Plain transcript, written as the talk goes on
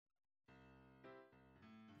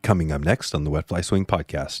Coming up next on the Wet Fly Swing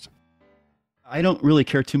podcast. I don't really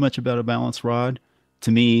care too much about a balance rod.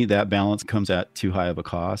 To me, that balance comes at too high of a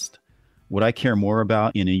cost. What I care more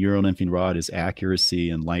about in a Euro nymphing rod is accuracy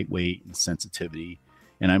and lightweight and sensitivity.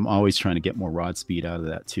 And I'm always trying to get more rod speed out of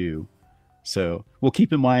that too. So we'll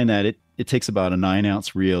keep in mind that it takes about a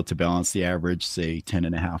 9-ounce reel to balance the average, say,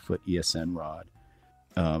 10.5-foot ESN rod.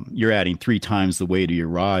 You're adding 3 times the weight of your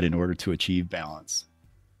rod in order to achieve balance.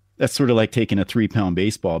 That's sort of like taking a 3-pound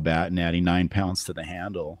baseball bat and adding 9 pounds to the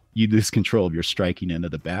handle. You lose control of your striking end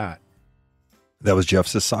of the bat. That was Jeff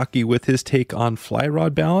Sasaki with his take on fly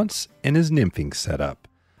rod balance and his nymphing setup.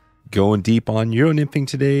 Going deep on Euro nymphing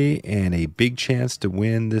today and a big chance to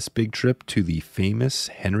win this big trip to the famous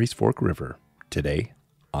Henry's Fork River today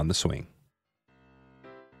on The Swing.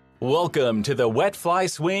 Welcome to the Wet Fly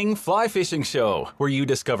Swing Fly Fishing Show, where you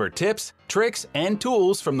discover tips, tricks, and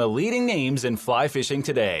tools from the leading names in fly fishing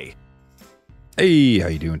today. Hey, how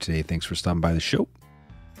you doing today? Thanks for stopping by the show.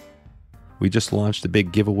 We just launched a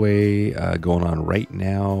big giveaway going on right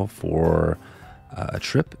now for a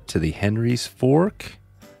trip to the Henry's Fork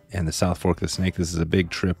and the South Fork of the Snake. This is a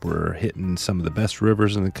big trip. We're hitting some of the best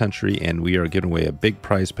rivers in the country, and we are giving away a big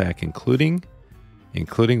prize pack, including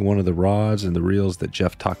one of the rods and the reels that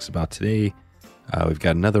Jeff talks about today. We've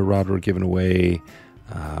got another rod we're giving away.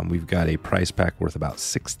 We've got a prize pack worth about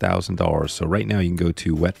 $6,000. So right now you can go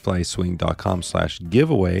to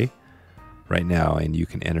wetflyswing.com/giveaway right now, and you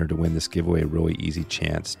can enter to win this giveaway. A really easy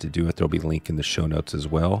chance to do it. There'll be a link in the show notes as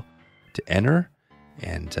well to enter.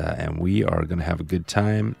 And we are going to have a good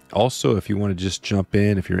time. Also, if you want to just jump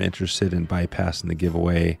in, if you're interested in bypassing the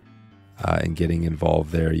giveaway, and getting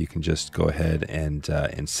involved there, you can just go ahead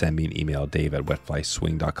and send me an email,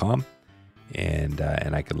 dave@wetflyswing.com, and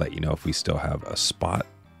I can let you know if we still have a spot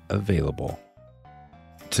available.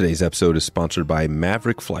 Today's episode is sponsored by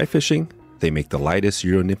Mavrk Fly Fishing. They make the lightest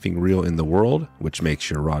Euro nymphing reel in the world, which makes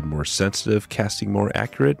your rod more sensitive, casting more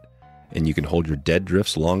accurate, and you can hold your dead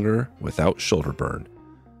drifts longer without shoulder burn.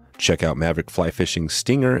 Check out Mavrk Fly Fishing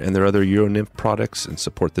Stinger and their other Euro Nymph products and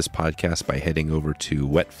support this podcast by heading over to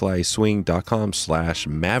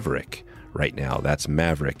wetflyswing.com/Mavrk right now. That's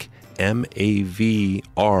Mavrk,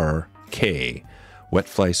 Mavrk,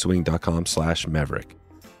 wetflyswing.com/Mavrk.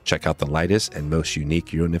 Check out the lightest and most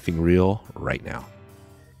unique Euro nymphing reel right now.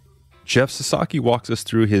 Jeff Sasaki walks us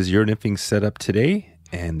through his Euro nymphing setup today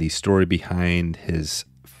and the story behind his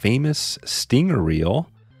famous Stinger reel.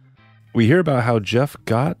 We hear about how Jeff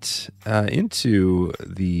got into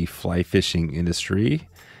the fly fishing industry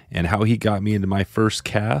and how he got me into my first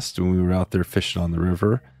cast when we were out there fishing on the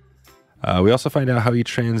river. We also find out how he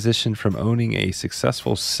transitioned from owning a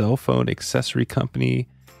successful cell phone accessory company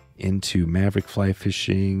into Mavrk fly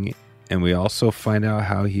fishing. And we also find out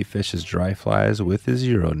how he fishes dry flies with his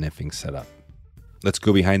Euro nymphing setup. Let's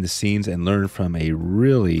go behind the scenes and learn from a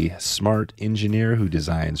really smart engineer who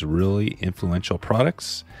designs really influential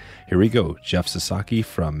products. Here we go, Jeff Sasaki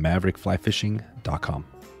from MavrkFlyFishing.com.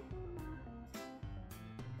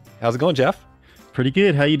 How's it going, Jeff? Pretty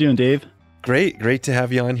good. How you doing, Dave? Great to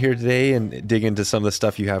have you on here today and dig into some of the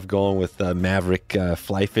stuff you have going with Mavrk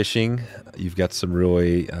Fly Fishing. You've got some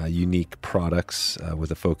really unique products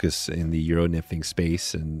with a focus in the Euro nymphing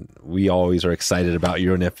space, and we always are excited about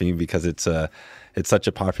Euro nymphing because it's such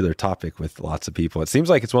a popular topic with lots of people. It seems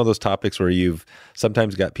like it's one of those topics where you've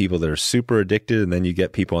sometimes got people that are super addicted, and then you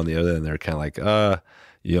get people on the other end, they're kind of like,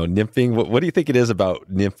 nymphing. What do you think it is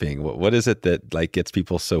about nymphing? What is it that like gets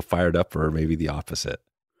people so fired up, or maybe the opposite?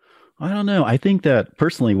 I don't know. I think that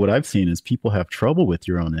personally, what I've seen is people have trouble with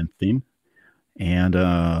Euro nymphing, and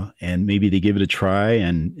maybe they give it a try,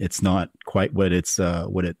 and it's not quite what it's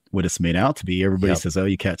made out to be. Everybody says, "Oh,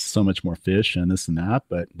 you catch so much more fish and this and that,"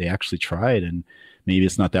 but they actually try it, and maybe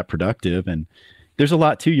it's not that productive. And there's a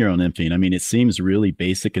lot to Euro nymphing. I mean, it seems really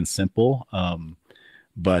basic and simple,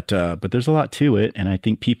 but there's a lot to it, and I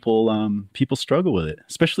think people struggle with it,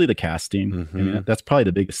 especially the casting. Mm-hmm. I mean, that's probably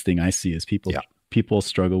the biggest thing I see is people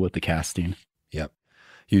struggle with the casting. Yep.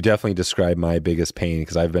 You definitely described my biggest pain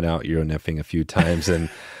because I've been out Euro nymphing a few times. And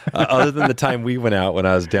other than the time we went out when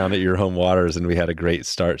I was down at your home waters and we had a great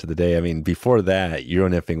start to the day, I mean, before that, Euro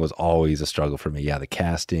nymphing was always a struggle for me. Yeah, the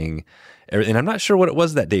casting. And I'm not sure what it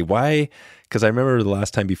was that day. Why? Because I remember the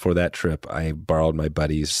last time before that trip, I borrowed my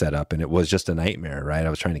buddy's setup and it was just a nightmare, right? I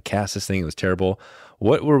was trying to cast this thing. It was terrible.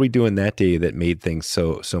 What were we doing that day that made things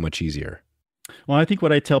so much easier? Well, I think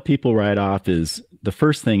what I tell people right off is the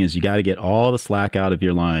first thing is you got to get all the slack out of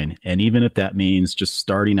your line. And even if that means just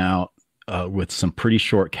starting out with some pretty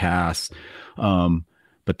short casts.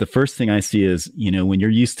 But the first thing I see is, when you're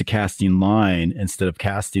used to casting line instead of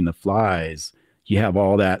casting the flies, you have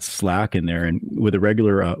all that slack in there. And with a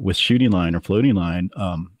regular, with shooting line or floating line,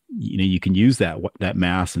 you can use that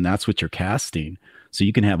mass, and that's what you're casting. So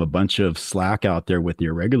you can have a bunch of slack out there with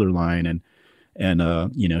your regular line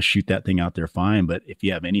and shoot that thing out there fine. But if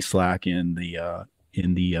you have any slack in the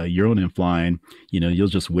Euro nymph line, you'll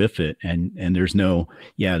just whiff it, and there's no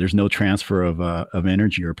transfer of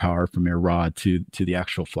energy or power from your rod to the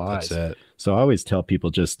actual flies. That's it. So I always tell people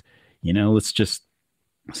just, let's just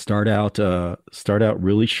start out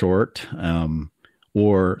really short,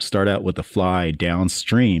 or start out with the fly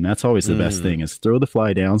downstream. That's always the best thing, is throw the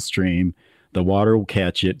fly downstream. The water will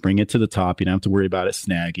catch it, bring it to the top. You don't have to worry about it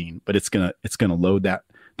snagging, but it's gonna load that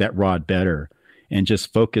rod better. And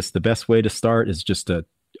just focus. The best way to start is just to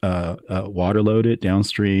water load it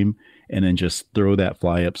downstream, and then just throw that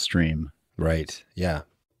fly upstream. Right. Yeah.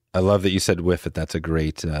 I love that you said whiff it. That's a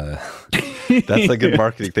great, that's a good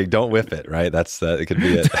marketing thing. Don't whiff it, right? It could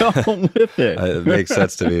be it. Don't whiff it. It makes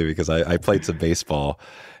sense to me because I played some baseball,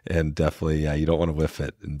 and definitely, you don't want to whiff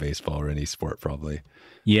it in baseball or any sport probably.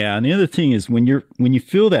 Yeah. And the other thing is when you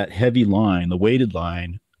feel that heavy line, the weighted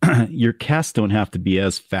line, your casts don't have to be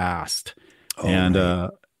as fast. Oh, and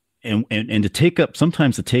to take up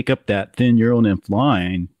that thin Euro nymph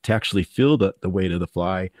line to actually feel the weight of the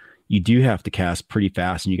fly, you do have to cast pretty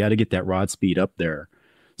fast, and you got to get that rod speed up there.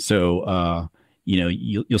 So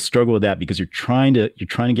you'll struggle with that because you're trying to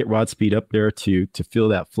get rod speed up there to feel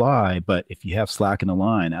that fly. But if you have slack in the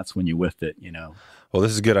line, that's when you whiff it. Well,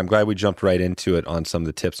 this is good. I'm glad we jumped right into it on some of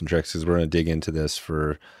the tips and tricks, because we're going to dig into this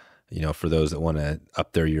for those that want to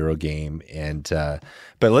up their Euro game. And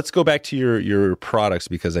but let's go back to your products,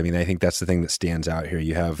 because I think that's the thing that stands out here.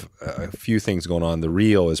 You have a few things going on. The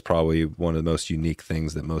reel is probably one of the most unique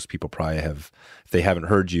things that most people probably have. If they haven't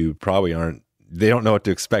heard you, they don't know what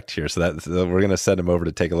to expect here. So we're going to send them over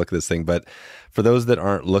to take a look at this thing. But for those that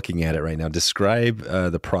aren't looking at it right now, describe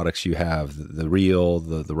the products you have: the reel,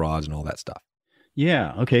 the rods, and all that stuff.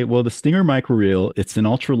 Yeah. Okay. Well, the Stinger micro reel, it's an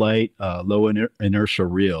ultralight, low inertia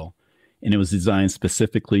reel. And it was designed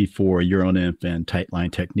specifically for Euro nymph and tight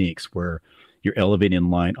line techniques, where you're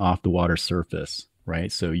elevating line off the water surface,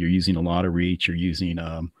 right? So you're using a lot of reach, you're using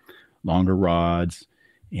longer rods,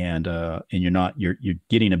 and you're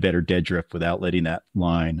getting a better dead drift without letting that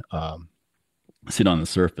line sit on the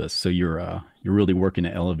surface. So you're really working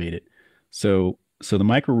to elevate it. So the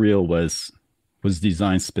micro reel was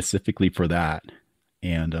designed specifically for that,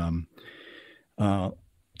 and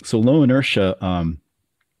so low inertia.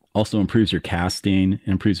 Also improves your casting,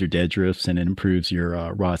 improves your dead drifts, and it improves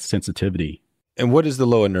your rod sensitivity. And what is the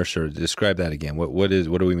low inertia? Describe that again. What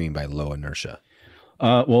do we mean by low inertia?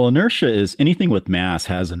 Well, inertia is anything with mass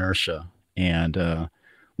has inertia. And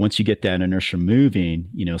once you get that inertia moving,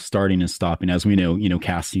 starting and stopping, as we know,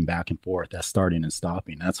 casting back and forth, that's starting and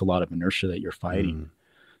stopping. That's a lot of inertia that you're fighting.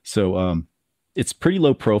 So it's pretty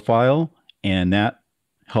low profile, and that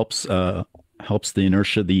helps the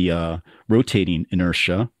inertia, the rotating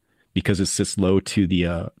inertia, because it sits low to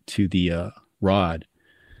the rod.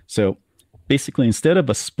 So basically, instead of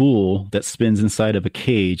a spool that spins inside of a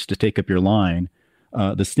cage to take up your line,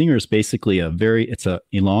 the Stinger is basically it's a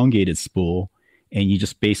elongated spool, and you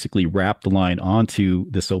just basically wrap the line onto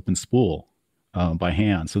this open spool by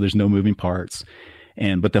hand. So there's no moving parts.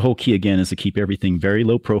 But the whole key again is to keep everything very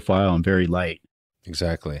low profile and very light.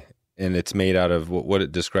 Exactly. And it's made out of what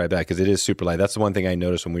it described that, because it is super light. That's the one thing I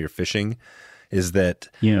noticed when we were fishing, is that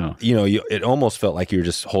it almost felt like you were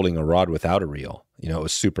just holding a rod without a reel. It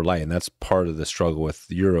was super light, and that's part of the struggle with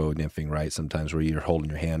Euro nymphing, right? Sometimes where you're holding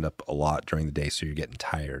your hand up a lot during the day, so you're getting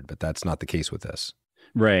tired. But that's not the case with this.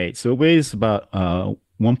 Right. So it weighs about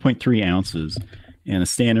 1.3 ounces, and a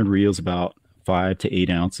standard reel is about 5 to 8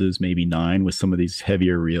 ounces, maybe 9 with some of these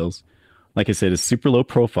heavier reels. Like I said, it's super low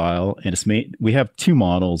profile, and it's made. We have two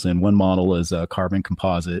models, and one model is a carbon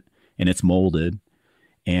composite, and it's molded,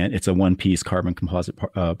 and it's a one-piece carbon composite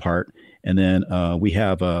part. And then we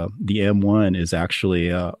have the M1 is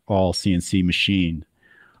actually all CNC machined.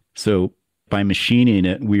 So by machining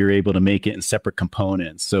it, we were able to make it in separate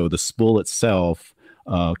components. So the spool itself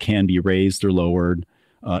can be raised or lowered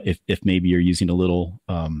if maybe you're using a little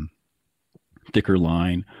thicker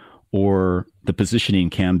line, or the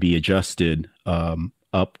positioning can be adjusted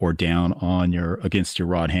up or down against your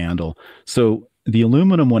rod handle. So the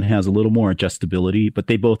aluminum one has a little more adjustability, but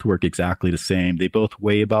they both work exactly the same. They both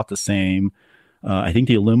weigh about the same. I think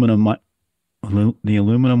the aluminum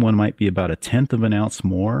one might be about 1/10 of an ounce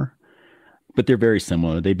more, but they're very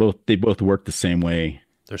similar. They both work the same way.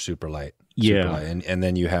 They're super light. Yeah. Light. And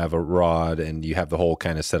then you have a rod, and you have the whole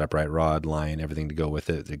kind of setup, right? Rod, line, everything to go with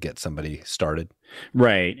it to get somebody started.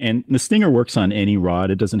 Right. And the Stinger works on any rod.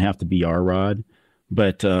 It doesn't have to be our rod.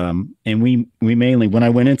 But and we mainly, when I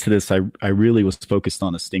went into this, I really was focused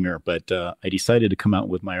on the stinger, but I decided to come out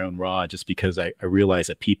with my own rod just because I realized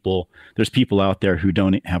that there's people out there who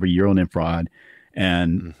don't have a Euro nymph rod,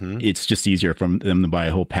 and it's just easier for them to buy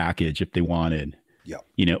a whole package if they wanted.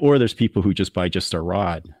 Yeah. Or there's people who just buy just a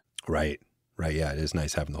rod. Right. Yeah, it is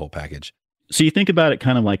nice having the whole package. So you think about it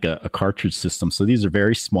kind of like a cartridge system. So these are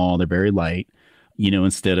very small, they're very light.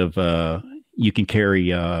 Instead of you can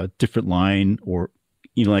carry different line, or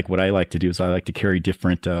like what I like to do is I like to carry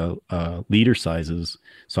different leader sizes.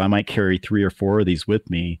 So I might carry 3 or 4 of these with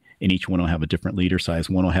me, and each one will have a different leader size.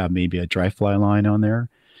 One will have maybe a dry fly line on there,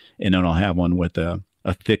 and then I'll have one with a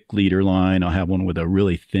thick leader line. I'll have one with a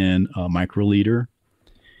really thin micro leader.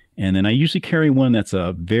 And then I usually carry one that's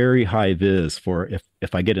a very high vis for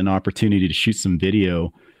if I get an opportunity to shoot some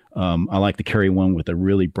video. I like to carry one with a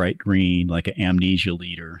really bright green, like an amnesia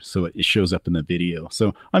leader, so it shows up in the video.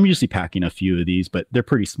 So I'm usually packing a few of these, but they're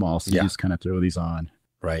pretty small, so you just kind of throw these on.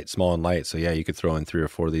 Right, small and light. So yeah, you could throw in 3 or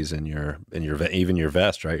 4 of these in your even your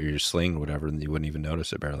vest, right, or your sling, whatever, and you wouldn't even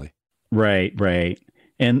notice it barely. Right.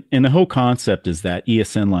 And the whole concept is that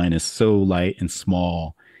ESN line is so light and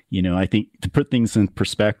small. I think to put things in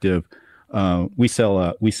perspective, we sell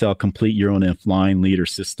a complete Euro nymph line leader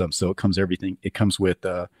system. So it comes with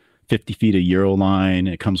 50 feet of Euro line.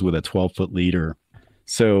 It comes with a 12-foot leader.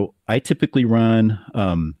 So I typically run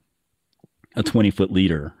a 20-foot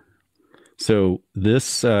leader. So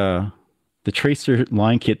this the tracer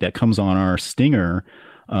line kit that comes on our Stinger,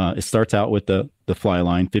 it starts out with the fly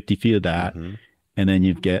line, 50 feet of that, and then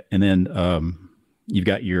you've got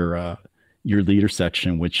your leader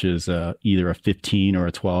section, which is either a 15 or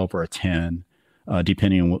a 12 or a 10,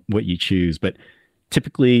 depending on what you choose. But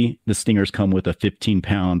typically the Stingers come with a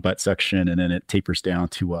 15-pound butt section, and then it tapers down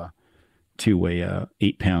to a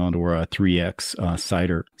 8-pound or a 3X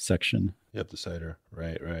cider section. Yep, the cider.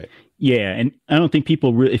 Right. Yeah, and I don't think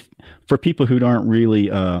people really, for people who aren't really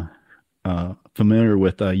familiar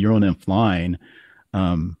with Euro nymph line,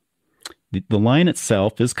 the line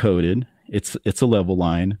itself is coated. It's a level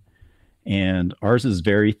line. And ours is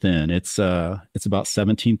very thin. It's about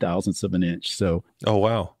 17 thousandths of an inch. So, oh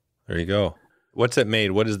wow, there you go. What's it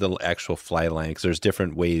made? What is the actual fly line? Because there's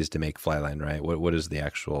different ways to make fly line, right? What is the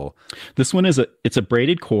actual? This one it's a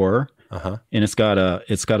braided core, and it's got a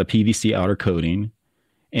PVC outer coating,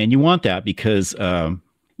 and you want that because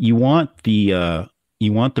you want the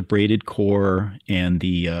braided core and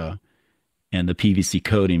the PVC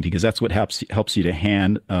coating, because that's what helps you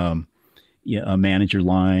to manage your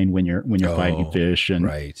line when you're fighting fish. And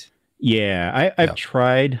right. Yeah, I've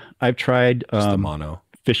tried the mono.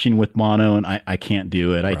 Fishing with mono, and I can't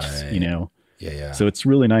do it. I just Yeah. So it's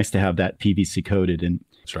really nice to have that PVC coated. And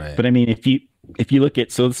that's right. But I mean, if you look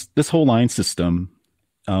at, so this whole line system,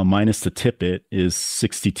 minus the tippet, is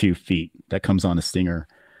 62 feet that comes on a Stinger.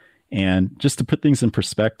 And just to put things in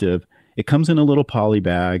perspective, it comes in a little poly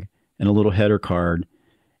bag and a little header card.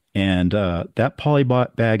 And that poly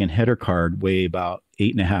bag and header card weigh about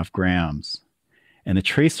 8.5 grams. And the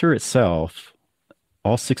tracer itself,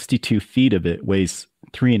 all 62 feet of it, weighs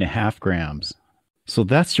 3.5 grams. So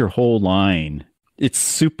that's your whole line. It's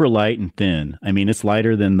super light and thin. I mean, it's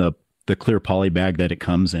lighter than the clear poly bag that it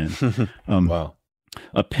comes in. Wow.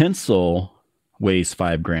 A pencil weighs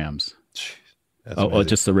 5 grams.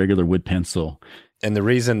 Just a regular wood pencil. And the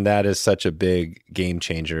reason that is such a big game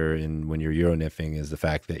changer when you're Euro nymphing is the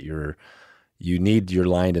fact that you need your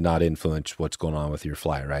line to not influence what's going on with your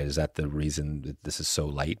fly, right? Is that the reason that this is so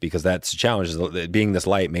light? Because that's the challenge. Being this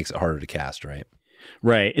light makes it harder to cast, right?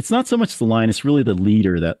 Right. It's not so much the line, it's really the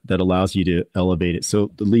leader that allows you to elevate it.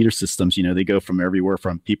 So the leader systems, they go from everywhere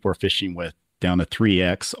from people are fishing with down to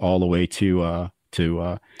 3X all the way to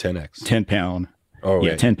 10X. 10 pound. Oh,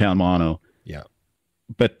 yeah, right. 10 pound mono. Yeah.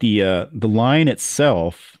 But the line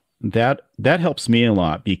itself, that helps me a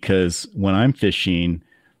lot, because when I'm fishing,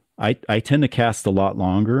 I tend to cast a lot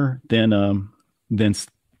longer than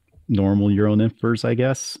normal Euro nymphers, I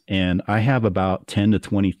guess. And I have about 10 to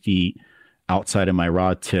 20 feet outside of my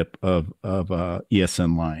rod tip of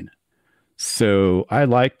ESN line. So I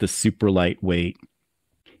like the super lightweight,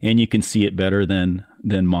 and you can see it better than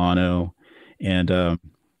mono. And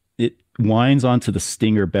it winds onto the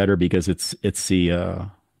Stinger better because it's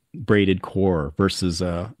the braided core versus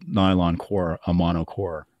a nylon core, a mono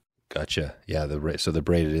core. Gotcha. Yeah. So the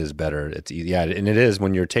braided is better. It's easy. Yeah. And it is,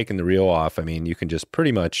 when you're taking the reel off, I mean, you can just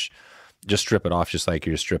pretty much just strip it off, just like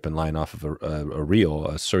you're stripping line off of a reel,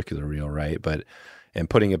 a circular reel, right? And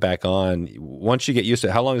putting it back on, once you get used to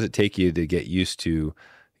it, how long does it take you to get used to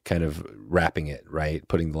kind of wrapping it, right?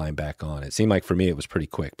 Putting the line back on. It seemed like for me, it was pretty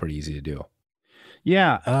quick, pretty easy to do.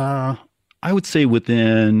 Yeah. I would say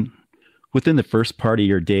within the first part of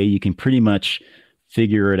your day, you can pretty much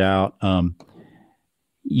figure it out.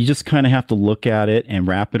 You just kind of have to look at it and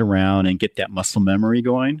wrap it around and get that muscle memory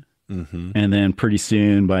going. Mm-hmm. And then pretty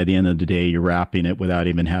soon, by the end of the day, you're wrapping it without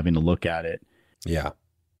even having to look at it. Yeah.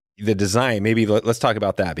 The design, maybe let's talk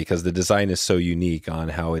about that, because the design is so unique on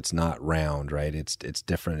how it's not round, right? It's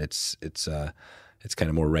different. It's kind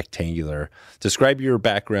of more rectangular. Describe your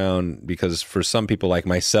background, because for some people like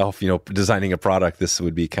myself, designing a product, this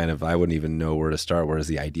would be I wouldn't even know where to start. Where does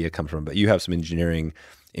the idea come from? But you have some engineering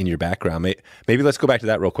in your background. Maybe let's go back to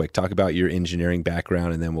that real quick. Talk about your engineering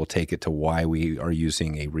background, and then we'll take it to why we are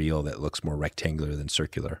using a reel that looks more rectangular than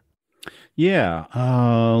circular. Yeah.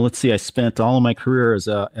 Let's see. I spent all of my career as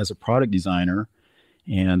a product designer,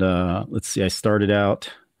 and let's see. I started out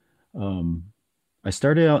in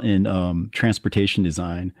transportation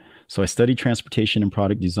design. So I studied transportation and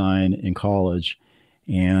product design in college,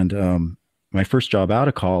 and my first job out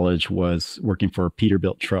of college was working for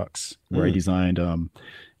Peterbilt trucks, where I designed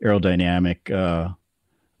aerodynamic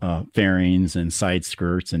fairings and side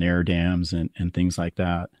skirts and air dams and things like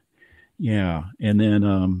that. Yeah, and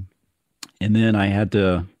then I had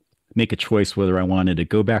to make a choice whether I wanted to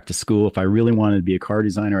go back to school. If I really wanted to be a car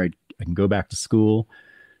designer, I can go back to school,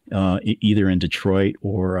 either in Detroit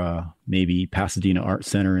or maybe Pasadena Art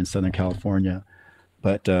Center in Southern California.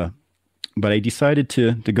 But I decided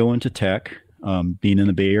to go into tech. Being in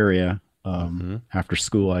the Bay Area, after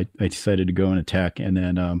school, I decided to go into tech, and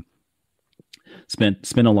then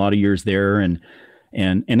spent a lot of years there, and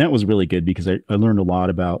that was really good because I learned a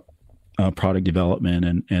lot about product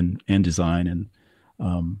development and design, and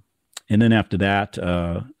then after that,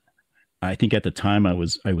 I think at the time I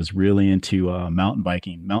was really into mountain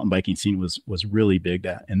biking. Mountain biking scene was really big,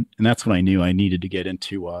 and that's when I knew I needed to get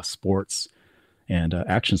into sports and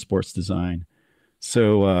action sports design.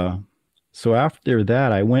 So after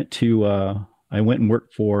that, I went and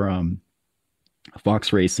worked for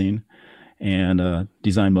Fox Racing and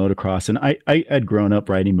designed motocross. And I'd grown up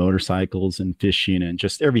riding motorcycles and fishing and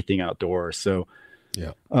just everything outdoors. So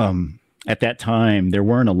yeah. At that time, there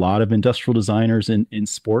weren't a lot of industrial designers in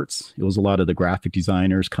sports. It was a lot of the graphic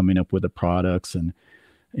designers coming up with the products, and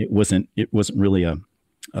it wasn't really a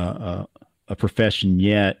profession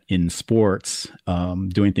yet in sports,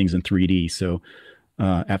 doing things in 3D. So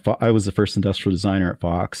I was the first industrial designer at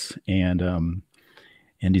Fox, and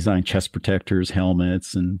designed chest protectors,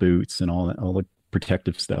 helmets, and boots, and all the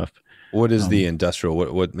protective stuff. What is the industrial?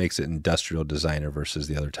 What makes it industrial designer versus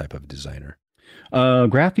the other type of designer?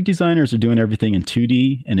 Graphic designers are doing everything in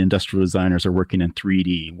 2D, and industrial designers are working in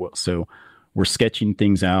 3D. So we're sketching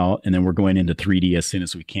things out, and then we're going into 3D as soon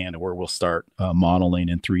as we can, where we'll start modeling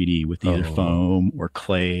in 3D with either foam or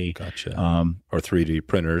clay. Gotcha. Or 3D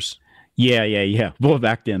printers. Yeah. Well,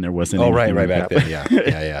 back then there wasn't. Oh, right, back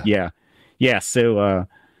then. Yeah. So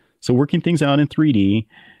working things out in 3D,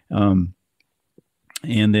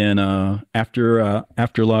 and then after a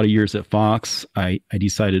lot of years at Fox, I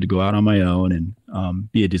decided to go out on my own and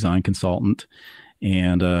be a design consultant,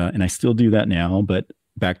 and I still do that now. But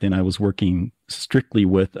back then I was working strictly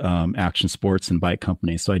with action sports and bike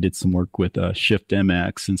companies. So I did some work with Shift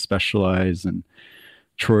MX and Specialized and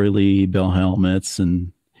Troy Lee, Bell Helmets,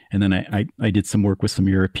 and then I did some work with some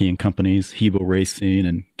European companies, Hebo Racing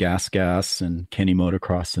and Gas and Kenny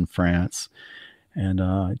Motocross in France,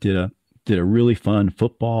 and did a really fun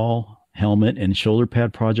football helmet and shoulder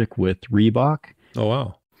pad project with Reebok. Oh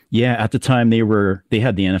wow! Yeah, at the time they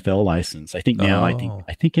had the NFL license. I think now I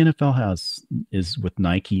think NFL is with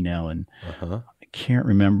Nike now, and I can't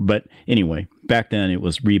remember. But anyway, back then it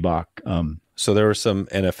was Reebok. So there were some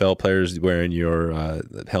NFL players wearing your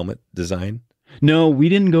helmet design? No, we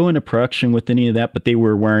didn't go into production with any of that, but they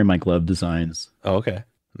were wearing my glove designs. Oh, okay.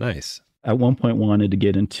 Nice. At one point wanted to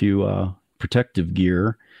get into protective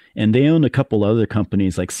gear, and they owned a couple other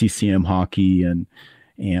companies like CCM Hockey and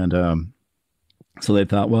so they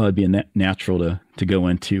thought, well, it'd be natural to go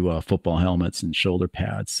into football helmets and shoulder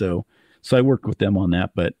pads. So I worked with them on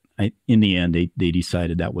that, but in the end they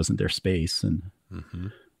decided that wasn't their space, and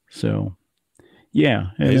so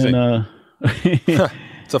yeah. Amazing. And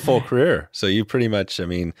it's a full career. So you pretty much,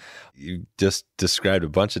 you just described a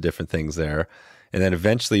bunch of different things there. And then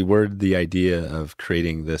eventually where did the idea of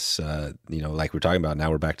creating this, like we're talking about now,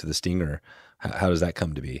 we're back to the Stinger. How does that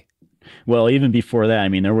come to be? Well, even before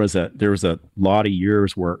that, there was a lot of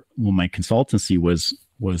years where my consultancy was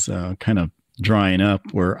kind of drying up,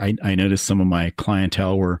 where I noticed some of my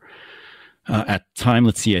clientele were, at the time,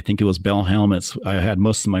 let's see, I think it was Bell Helmets. I had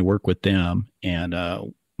most of my work with them, and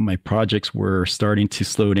my projects were starting to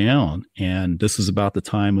slow down, and this was about the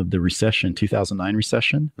time of the recession, 2009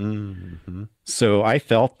 recession. Mm-hmm. So I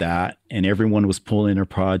felt that, and everyone was pulling their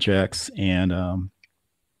projects, and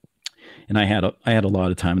I had a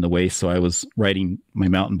lot of time in the waste, so I was riding my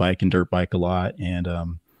mountain bike and dirt bike a lot, and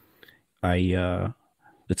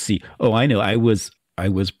let's see. Oh, I know. I was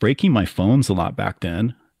breaking my phones a lot back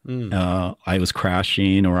then. I was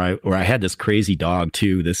crashing, or I had this crazy dog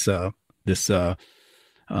too. This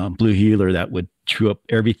blue heeler that would chew up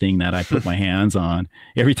everything that I put my hands on.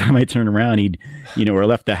 Every time I turned around, he'd, or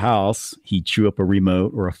left the house, he'd chew up a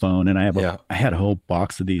remote or a phone. And I had a whole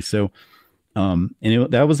box of these. So,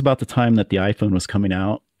 that was about the time that the iPhone was coming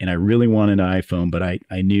out, and I really wanted an iPhone, but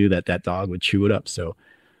I knew that dog would chew it up. So,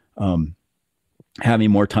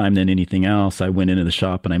 having more time than anything else, I went into the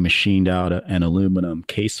shop and I machined out an aluminum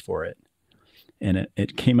case for it, and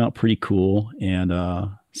it came out pretty cool. And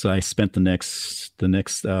so I spent the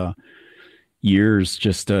next years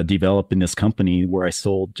just developing this company where I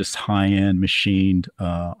sold just high-end machined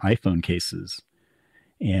iPhone cases.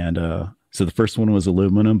 And so the first one was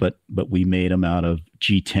aluminum, but we made them out of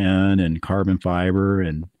G10 and carbon fiber,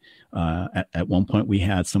 and at one point we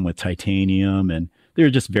had some with titanium, and they're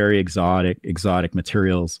just very exotic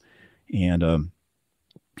materials. And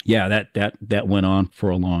that went on for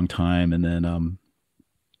a long time, and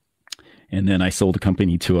then I sold the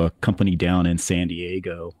company to a company down in San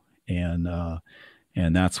Diego, and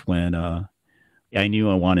that's when I knew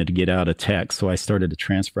I wanted to get out of tech, so I started to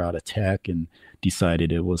transfer out of tech and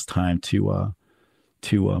decided it was time to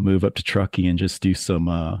move up to Truckee and just do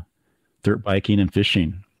some dirt biking and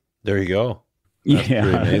fishing. There you go. That's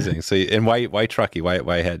pretty amazing. So, and why Truckee?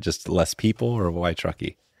 Why had just less people, or why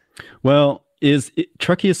Truckee? Well,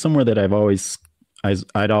 Truckee is somewhere that I'd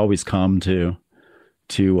always come to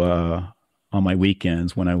on my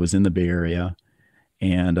weekends when I was in the Bay Area,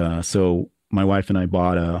 and so my wife and I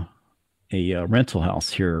bought a rental house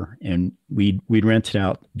here, and we'd rent it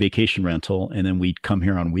out, vacation rental, and then we'd come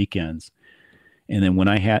here on weekends. And then when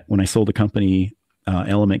I sold the company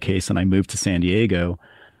Element Case and I moved to San Diego,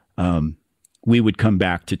 we would come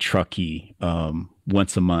back to Truckee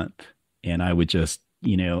once a month, and I would just,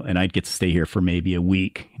 and I'd get to stay here for maybe a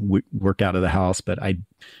week, work out of the house, but I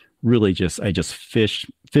just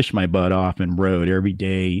fished my butt off and rode every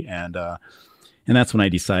day. And that's when I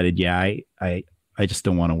decided, I just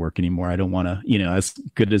don't want to work anymore. I don't want to, as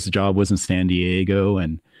good as the job was in San Diego,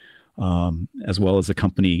 and as well as the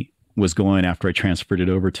company was going after I transferred it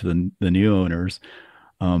over to the new owners,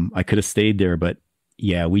 I could have stayed there, but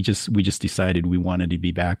we just decided we wanted to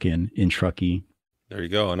be back in Truckee. There you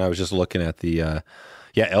go. And I was just looking at the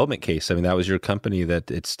Element Case. I mean, that was your company that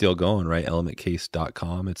it's still going, right?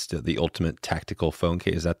 elementcase.com. It's still the ultimate tactical phone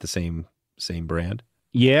case. Is that the same brand?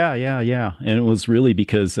 Yeah. And it was really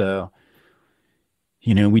because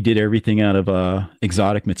we did everything out of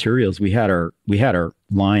exotic materials. We had our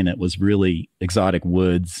line that was really exotic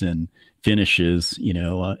woods and finishes,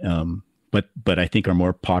 but I think our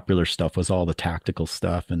more popular stuff was all the tactical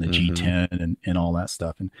stuff and the G10 and all that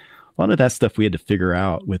stuff. And a lot of that stuff we had to figure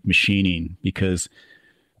out with machining, because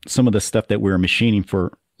some of the stuff that we were machining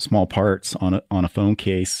for small parts on a phone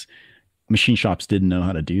case, machine shops didn't know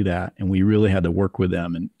how to do that, and we really had to work with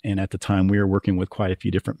them. And at the time, we were working with quite a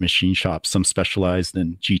few different machine shops. Some specialized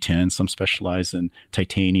in G10, some specialized in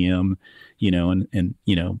titanium, and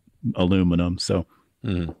aluminum. So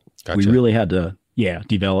Gotcha. we really had to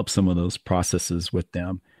develop some of those processes with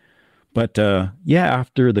them. But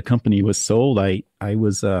after the company was sold, I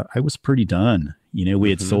was pretty done. We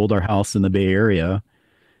had sold our house in the Bay Area,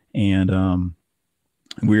 and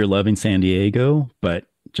we were loving San Diego, but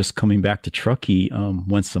just coming back to Truckee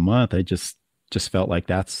once a month, I just felt like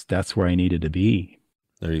that's where I needed to be.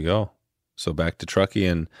 There you go. So back to Truckee,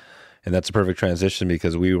 and that's a perfect transition,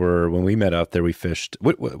 because when we met out there, we fished.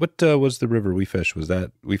 What was the river we fished?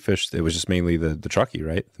 We fished? It was just mainly the Truckee,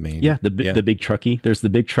 right? The main. Yeah, the big Truckee. There's the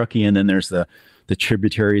big Truckee, and then there's the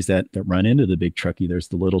tributaries that run into the big Truckee. There's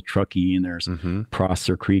the little Truckee, and there's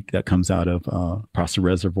Prosser Creek that comes out of Prosser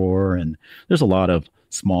Reservoir, and there's a lot of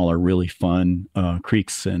smaller, really fun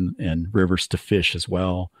creeks and rivers to fish as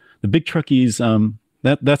well. The big Truckee's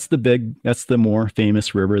that's the more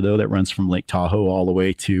famous river, though, that runs from Lake Tahoe all the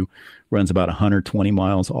way runs about 120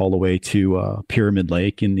 miles all the way to Pyramid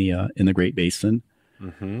Lake in the Great Basin.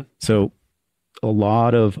 So a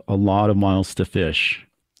lot of miles to fish.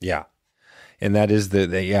 Yeah. And that is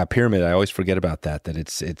the Pyramid. I always forget about that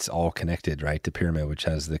it's all connected, right? To Pyramid, which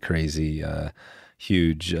has the crazy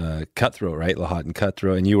huge cutthroat, right? Lahontan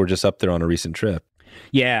cutthroat. And you were just up there on a recent trip.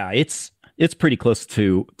 Yeah, it's pretty close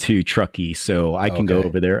to Truckee, so I can go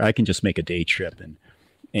over there. I can just make a day trip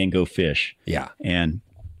and go fish. Yeah. And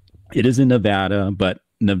it is in Nevada, but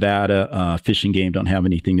Nevada fishing game don't have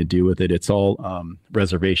anything to do with it. It's all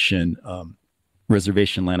reservation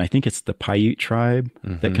land. I think it's the Paiute tribe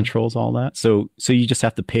that controls all that. So you just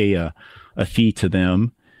have to pay a fee to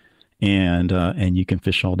them, and you can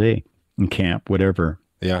fish all day and camp, whatever.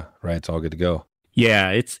 Yeah, right. It's all good to go.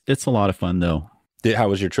 Yeah, it's a lot of fun though. How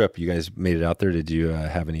was your trip? You guys made it out there. Did you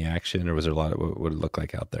have any action, or was there a lot of what would it look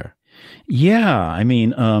like out there? Yeah, I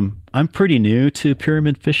mean, I'm pretty new to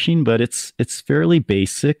pyramid fishing, but it's fairly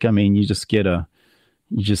basic. I mean,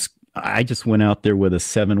 I just went out there with a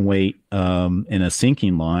 7-weight and a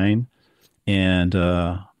sinking line, and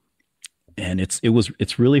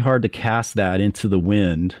it's really hard to cast that into the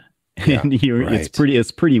wind. Yeah, And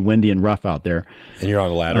it's pretty windy and rough out there. And you're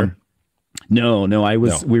on a ladder? No,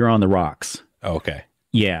 we were on the rocks. Oh, okay.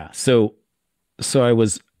 Yeah. So I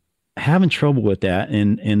was having trouble with that.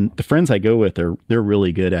 And the friends I go with they're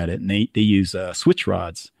really good at it. And they use switch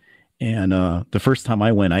rods. And the first time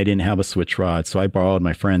I went, I didn't have a switch rod. So I borrowed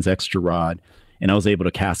my friend's extra rod, and I was able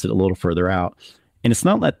to cast it a little further out. And it's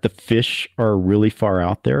not that the fish are really far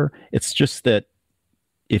out there. It's just that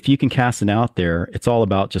if you can cast it out there, it's all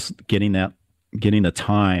about just getting the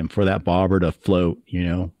time for that bobber to float,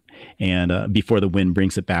 and before the wind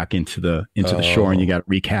brings it back into the shore, and you got to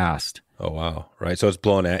recast. Oh, wow. Right. So it's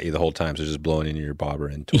blowing at you the whole time. So it's just blowing into your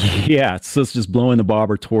bobber. Yeah. So it's just blowing the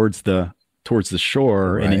bobber towards the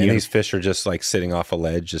shore. Right. And then these fish are just like sitting off a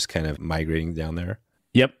ledge, just kind of migrating down there.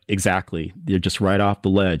 Yep, exactly. They're just right off the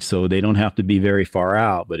ledge. So they don't have to be very far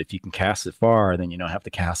out, but if you can cast it far, then you don't have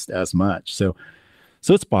to cast as much. So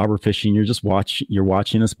it's bobber fishing. You're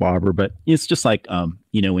watching this bobber, but it's just like, when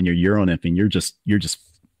you're Euro nymphing, you're just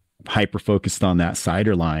hyper focused on that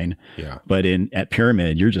cider line. Yeah. But at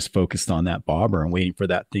pyramid, you're just focused on that bobber and waiting for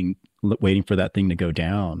that thing to go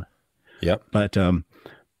down. Yep. But,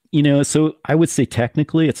 so I would say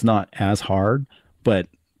technically it's not as hard, but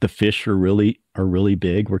the fish are really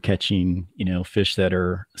big. We're catching, fish that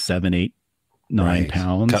are 7, 8, 9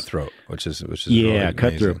 pounds. Cutthroat, which is yeah, really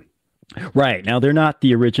cutthroat. amazing. Right. Now they're not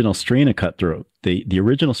the original strain of cutthroat. The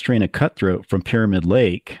original strain of cutthroat from Pyramid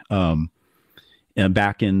Lake, and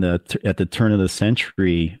back at the turn of the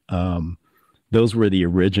century, those were the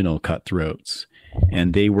original cutthroats,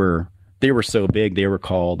 and they were so big they were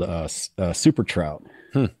called super trout.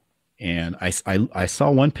 And I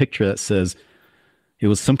saw one picture that says it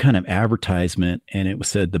was some kind of advertisement, and it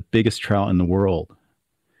said the biggest trout in the world,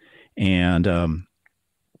 and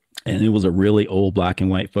it was a really old black and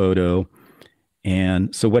white photo.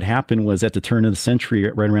 And so what happened was at the turn of the century,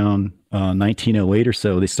 right around 1908 or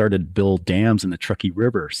so, they started to build dams in the Truckee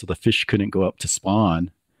River so the fish couldn't go up to spawn.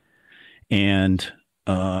 And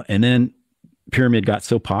then Pyramid got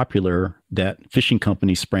so popular that fishing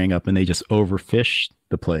companies sprang up and they just overfished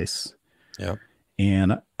the place. Yeah.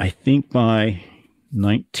 And I think by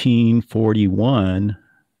 1941,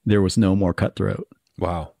 there was no more cutthroat.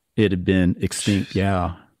 Wow. It had been extinct.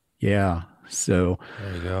 Yeah. Yeah. So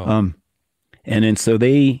there you go. And then so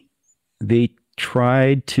they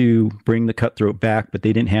tried to bring the cutthroat back, but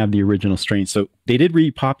they didn't have the original strain. So they did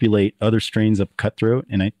repopulate other strains of cutthroat,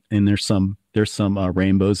 and there's some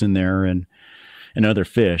rainbows in there and other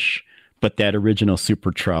fish, but that original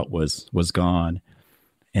super trout was gone.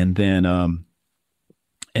 And then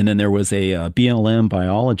there was a BLM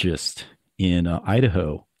biologist in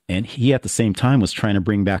Idaho, and he at the same time was trying to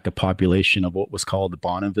bring back a population of what was called the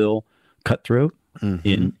Bonneville cutthroat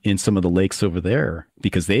in some of the lakes over there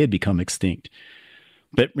because they had become extinct.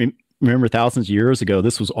 But remember, thousands of years ago,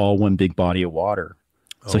 this was all one big body of water.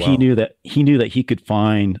 So wow. he knew that he could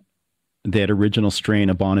find that original strain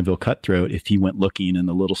of Bonneville cutthroat if he went looking in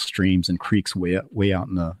the little streams and creeks way out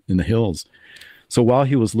in the hills. So while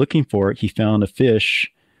he was looking for it, he found a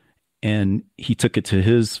fish, and he took it to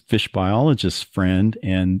his fish biologist friend,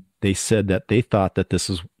 and they said that they thought that this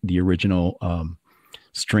was the original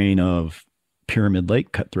strain of Pyramid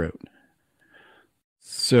Lake cutthroat.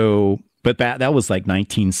 So, but that was like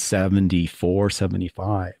 1974,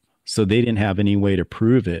 75. So they didn't have any way to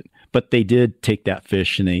prove it, but they did take that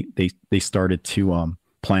fish and they started to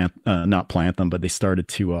not plant them, but they started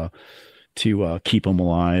to keep them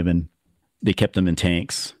alive, and they kept them in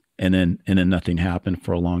tanks, and then nothing happened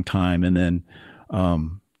for a long time. And then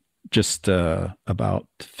just about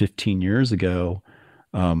 15 years ago,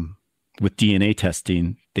 with DNA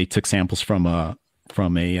testing, they took samples from a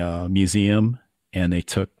museum, and they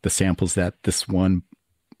took the samples that this one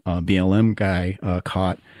BLM guy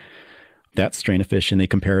caught that strain of fish, and they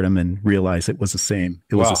compared them and realized it was the same.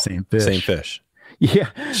 It was the same fish. Same fish. Yeah.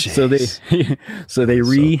 Jeez. So they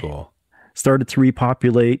so cool. started to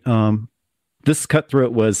repopulate this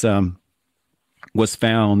cutthroat was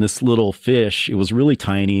found, this little fish. It was really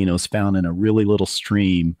tiny, and it was found in a really little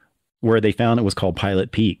stream. Where they found it was called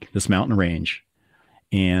Pilot Peak, this mountain range.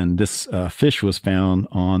 And this fish was found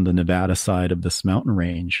on the Nevada side of this mountain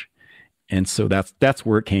range. And so that's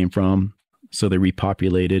where it came from. So they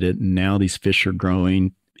repopulated it. And now these fish are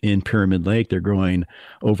growing in Pyramid Lake. They're growing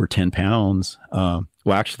over 10 pounds. Well,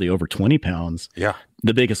 actually over 20 pounds. Yeah.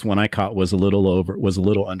 The biggest one I caught was a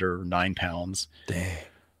little under 9 pounds. Dang.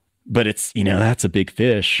 But it's, that's a big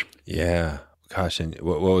fish. Yeah. Gosh. And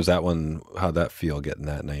what was that one? How'd that feel getting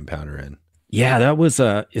that 9-pounder in? Yeah, that was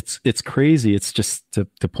it's crazy. It's just to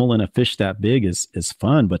pull in a fish that big is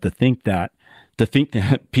fun, but to think that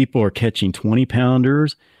people are catching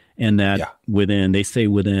 20-pounders and that within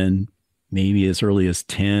maybe as early as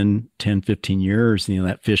 10, 15 years,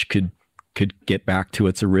 that fish could get back to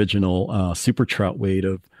its original super trout weight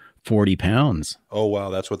of 40 pounds. Oh,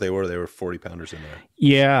 wow. That's what they were. They were 40-pounders in there.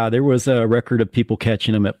 Yeah, there was a record of people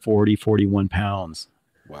catching them at 40, 41 pounds.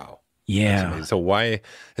 Wow. Yeah. So why,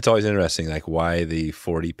 it's always interesting, like why the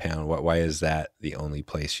 40-pound, why is that the only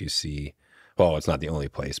place you see? Well, it's not the only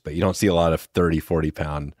place, but you don't see a lot of 30,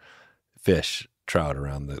 40-pound fish, trout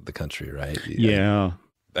around the country, right? Yeah.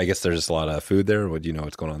 I guess there's just a lot of food there. What do you know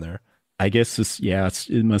what's going on there? I guess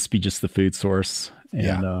it must be just the food source.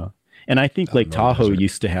 And I think Lake Tahoe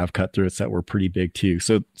used to have cutthroats that were pretty big too.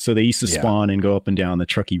 So they used to spawn and go up and down the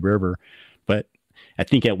Truckee River. But I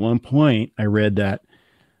think at one point I read that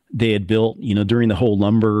they had built, during the whole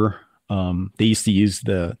lumber, they used to use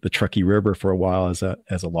the Truckee River for a while as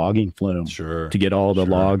a logging flume to get all the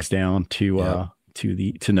logs down to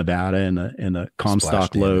Nevada and the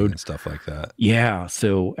Comstock load and stuff like that. Yeah.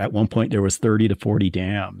 So at one point there was 30 to 40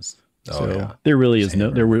 dams. There really is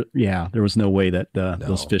there was no way that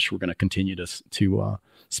those fish were going to continue to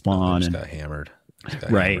spawn. Got hammered.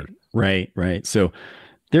 Right. So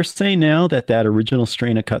they're saying now that original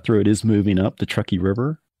strain of cutthroat is moving up the Truckee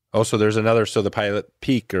River. Oh, so there's another, so the Pilot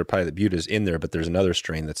Peak or Pilot Butte is in there, but there's another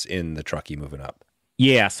strain that's in the Truckee moving up.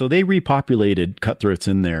 Yeah, so they repopulated cutthroats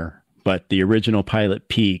in there, but the original Pilot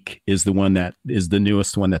Peak is the one that is the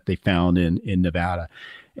newest one that they found in Nevada.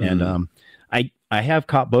 And I have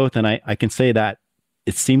caught both, and I can say that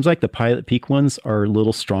it seems like the Pilot Peak ones are a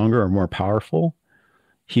little stronger or more powerful.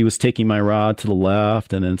 He was taking my rod to the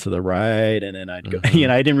left and then to the right, and then I'd go, I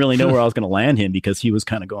didn't really know where I was going to land him because he was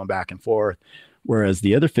kind of going back and forth. Whereas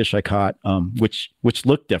the other fish I caught, which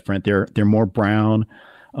look different, they're more brown.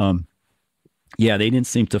 They didn't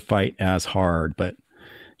seem to fight as hard, but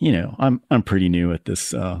I'm pretty new at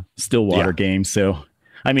this Stillwater game, so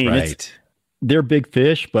I mean, they're big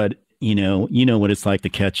fish, but you know what it's like to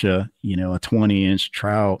catch a 20-inch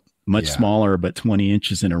trout, much smaller, but 20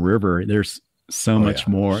 inches in a river. There's so much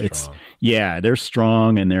more. They're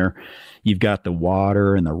strong, and you've got the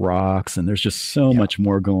water and the rocks, and there's just so much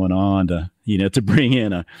more going on to bring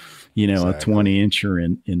in a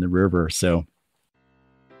 20-incher in the river. So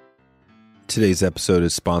today's episode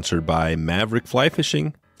is sponsored by Mavrk Fly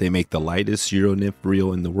Fishing. They make the lightest Euro nymph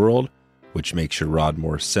reel in the world, which makes your rod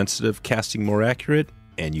more sensitive, casting more accurate,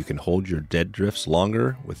 and you can hold your dead drifts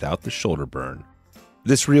longer without the shoulder burn.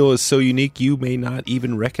 This reel is so unique you may not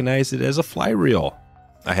even recognize it as a fly reel.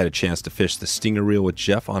 I had a chance to fish the stinger reel with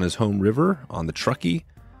Jeff on his home river on the Truckee.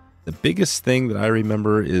 The biggest thing that I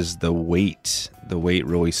remember is the weight. The weight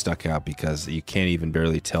really stuck out because you can't even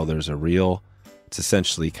barely tell there's a reel. It's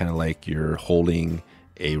essentially kind of like you're holding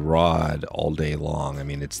a rod all day long. I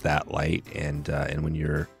mean, it's that light, and when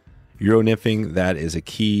you're Euro nymphing, that is a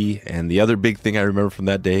key. And the other big thing I remember from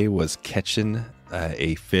that day was catching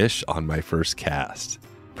a fish on my first cast.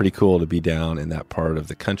 Pretty cool to be down in that part of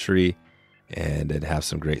the country and have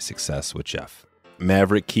some great success with Jeff.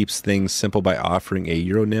 Mavrk keeps things simple by offering a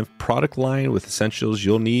Euro nymph product line with essentials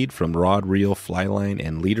you'll need from rod, reel, fly line,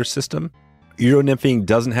 and leader system. Euro nymphing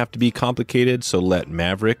doesn't have to be complicated, so let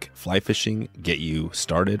Mavrk Fly Fishing get you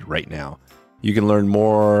started right now. You can learn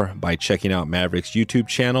more by checking out Mavrk's YouTube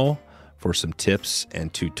channel for some tips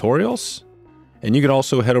and tutorials. And you can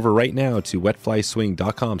also head over right now to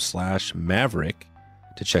wetflyswing.com/Mavrk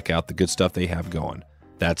to check out the good stuff they have going.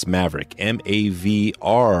 That's Mavrk, Mavrk,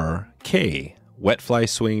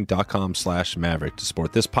 wetflyswing.com/Mavrk to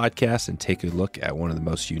support this podcast and take a look at one of the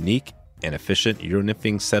most unique and efficient Euro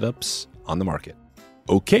nymphing setups on the market.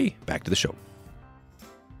 Okay, back to the show.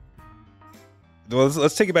 Well,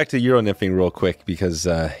 let's take it back to Euro nymphing real quick because,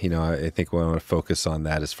 I think we want to focus on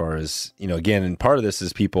that as far as, again, and part of this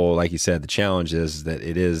is people, like you said, the challenge is that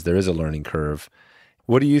there is a learning curve.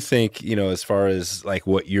 What do you think, as far as like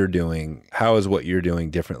what you're doing, how is what you're doing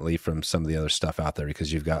differently from some of the other stuff out there?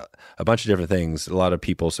 Because you've got a bunch of different things, a lot of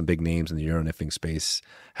people, some big names in the Euro nymphing space.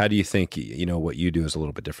 How do you think, what you do is a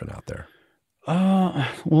little bit different out there?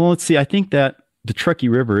 Well, let's see. I think that the Truckee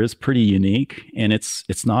River is pretty unique, and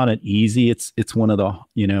it's not an easy. It's one of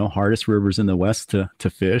the hardest rivers in the West to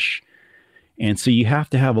fish, and so you have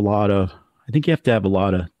to have a lot of. I think you have to have a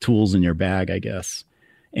lot of tools in your bag, I guess.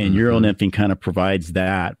 And Euro nymphing kind of provides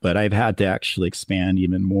that, but I've had to actually expand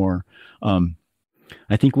even more.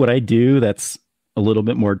 I think what I do that's a little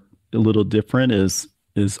different is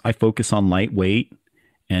I focus on lightweight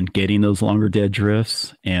and getting those longer dead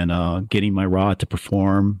drifts and getting my rod to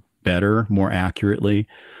perform better, more accurately.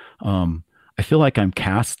 I feel like I'm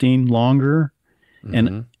casting longer,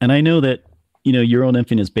 and I know that Euro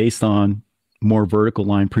nymphing is based on more vertical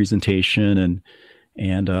line presentation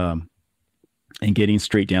and getting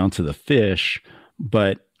straight down to the fish.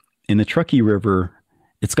 But in the Truckee River,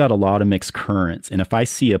 it's got a lot of mixed currents. And if I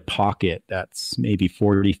see a pocket that's maybe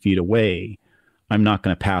 40 feet away, I'm not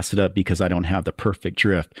going to pass it up because I don't have the perfect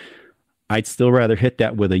drift. I'd still rather hit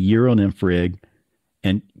that with a Euro nymph rig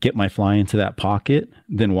and get my fly into that pocket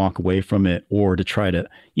than walk away from it, or to try to,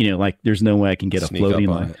 like there's no way I can get Sneak a floating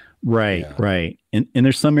line. Right, yeah. Right. And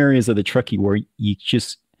there's some areas of the Truckee where you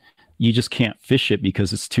just can't fish it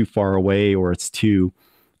because it's too far away, or it's too,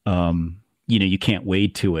 you can't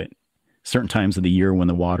wade to it certain times of the year when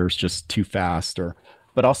the water's just too fast,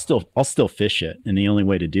 but I'll still fish it. And the only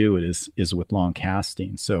way to do it is with long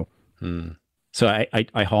casting. So, so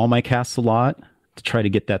I haul my casts a lot to try to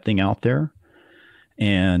get that thing out there.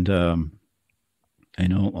 And, I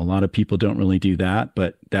know a lot of people don't really do that,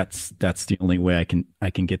 but that's the only way I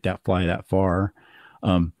can get that fly that far.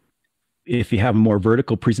 If you have a more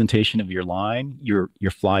vertical presentation of your line, your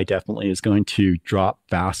fly definitely is going to drop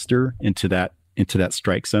faster into that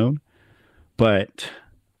strike zone. But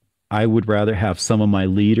I would rather have some of my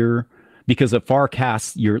leader, because at far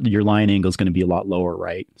casts, your line angle is going to be a lot lower,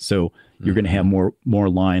 right? So you're going to have more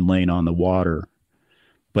line laying on the water.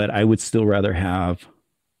 But I would still rather have,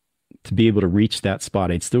 to be able to reach that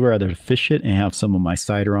spot, I'd still rather fish it and have some of my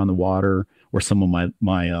sighter on the water or some of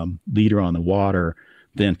my leader on the water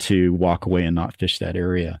than to walk away and not fish that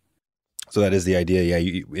area. So that is the idea.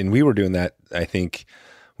 Yeah. And we were doing that, I think,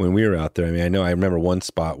 when we were out there. I mean, I remember one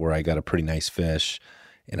spot where I got a pretty nice fish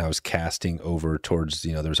and I was casting over towards,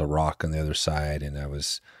 there's a rock on the other side, and I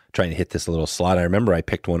was trying to hit this little slot. I remember I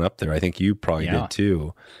picked one up there. I think you probably did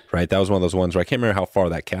too, right? That was one of those ones where I can't remember how far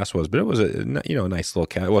that cast was, but it was a nice little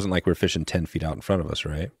cast. It wasn't like we were fishing 10 feet out in front of us,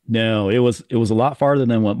 right? No, it was a lot farther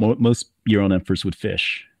than what most Euro nymphers would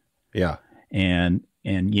fish. Yeah. And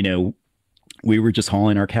we were just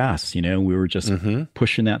hauling our casts, we were just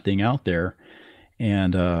pushing that thing out there,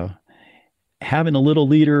 and having a little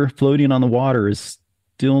leader floating on the water is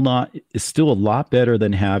still a lot better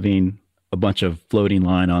than having a bunch of floating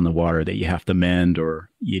line on the water that you have to mend, or,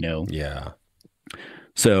 Yeah.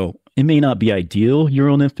 So it may not be ideal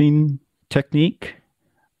Euro nymphing technique,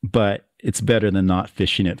 but it's better than not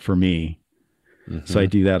fishing it for me. So I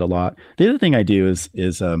do that a lot. The other thing I do is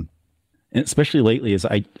especially lately, is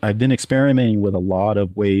I've been experimenting with a lot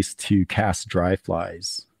of ways to cast dry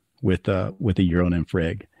flies with a Euro nymph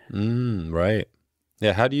rig. Right.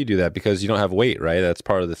 Yeah. How do you do that? Because you don't have weight, right? That's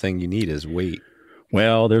part of the thing you need is weight.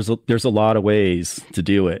 Well, there's a lot of ways to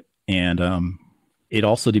do it. And it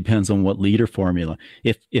also depends on what leader formula.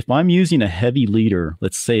 If I'm using a heavy leader,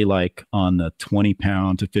 let's say like on the 20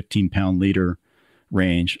 pound to 15 pound leader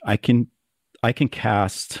range, I can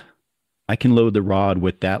load the rod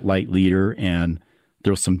with that light leader and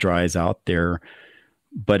throw some dries out there,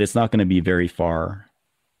 but it's not going to be very far.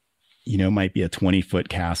 It might be a 20-foot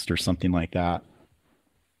cast or something like that.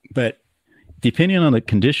 But depending on the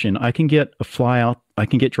condition, I can get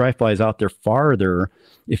dry flies out there farther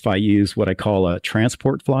if I use what I call a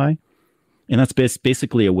transport fly. And that's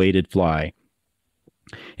basically a weighted fly.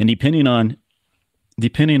 And depending on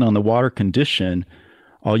the water condition,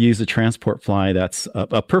 I'll use a transport fly that's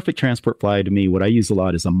a perfect transport fly to me. What I use a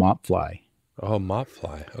lot is a mop fly. Oh, mop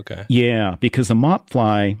fly. Okay. Yeah, because a mop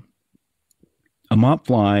fly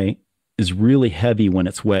is really heavy when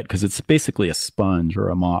it's wet, because it's basically a sponge or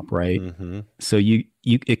a mop, right? So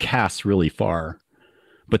it casts really far.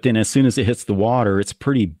 But then as soon as it hits the water, it's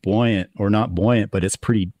pretty buoyant, or not buoyant, but it's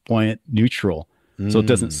pretty buoyant neutral. So it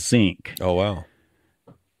doesn't sink. Oh, wow.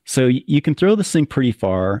 So you can throw this thing pretty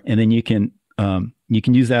far, and then you can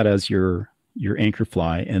use that as your anchor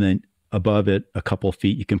fly, and then above it a couple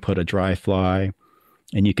feet you can put a dry fly,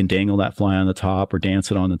 and you can dangle that fly on the top or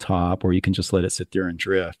dance it on the top, or you can just let it sit there and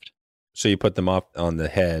drift. So you put the mop on the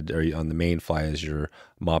head or on the main fly as your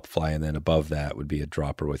mop fly, and then above that would be a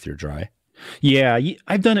dropper with your dry. Yeah,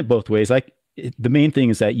 I've done it both ways. The main thing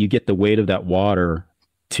is that you get the weight of that water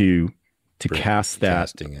to cast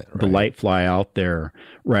the light fly out there,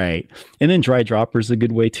 right? And then dry dropper is a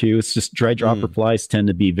good way too. It's just dry dropper flies tend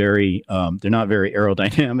to be very they're not very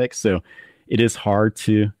aerodynamic, so it is hard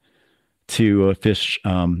to fish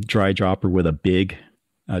dry dropper with a big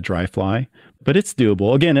dry fly, but it's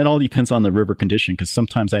doable. Again, it all depends on the river condition, because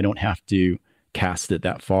sometimes I don't have to cast it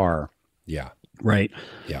that far. Yeah. Right.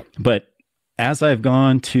 Yeah. But as I've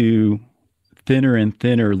gone to thinner and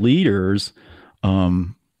thinner leaders,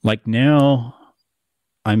 like now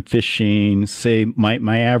I'm fishing, say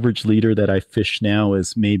my average leader that I fish now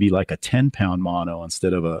is maybe like a 10-pound mono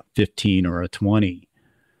instead of a 15 or a 20.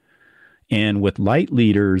 And with light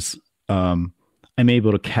leaders, I'm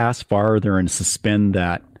able to cast farther and suspend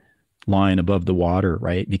that line above the water,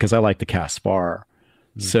 right? Because I like to cast far.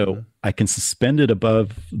 Mm-hmm. So I can suspend it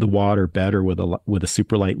above the water better with a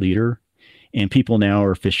super light leader. And people now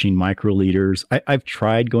are fishing micro leaders. I've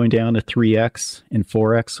tried going down to 3X and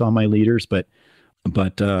 4X on my leaders, but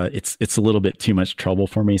it's a little bit too much trouble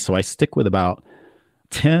for me. So I stick with about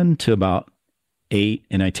 10 to about 8,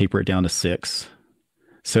 and I taper it down to 6.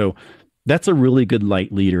 So that's a really good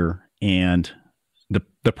light leader. And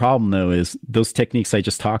the problem though is those techniques I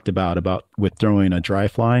just talked about with throwing a dry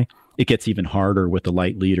fly, it gets even harder with the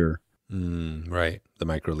light leader. Right. The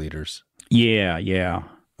micro leaders. Yeah. Yeah.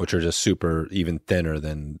 Which are just super even thinner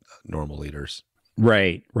than normal leaders.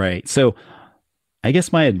 Right. Right. So I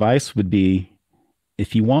guess my advice would be,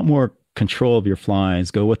 if you want more control of your flies,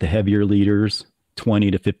 go with the heavier leaders, 20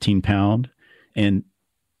 to 15 pound, and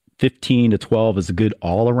 15 to 12 is a good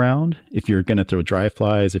all around. If you're going to throw dry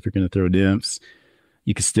flies, if you're going to throw nymphs,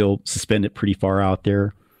 you can still suspend it pretty far out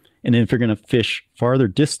there. And then if you're going to fish farther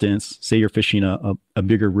distance, say you're fishing a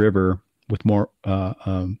bigger river with more,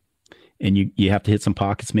 and you have to hit some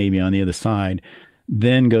pockets maybe on the other side,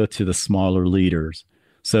 then go to the smaller leaders.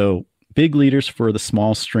 So big leaders for the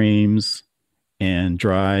small streams and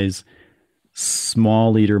dries,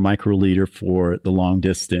 small leader, micro leader for the long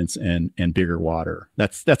distance and bigger water.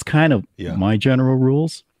 That's kind of my general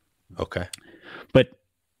rules. Okay. But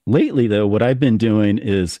lately though, what I've been doing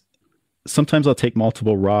is sometimes I'll take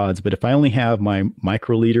multiple rods, but if I only have my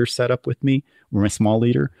micro leader set up with me or my small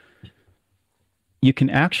leader, you can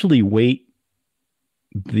actually weight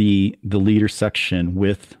the leader section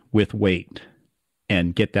with weight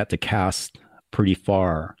and get that to cast pretty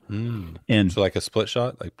far. And so like a split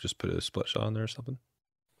shot, like just put a split shot on there or something.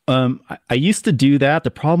 I used to do that.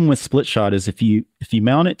 The problem with split shot is if you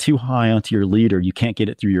mount it too high onto your leader, you can't get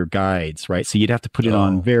it through your guides, right? So you'd have to put it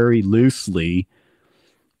on very loosely.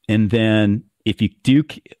 And then if you do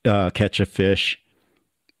catch a fish,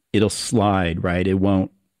 it'll slide, right? It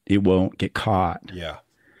won't get caught. Yeah.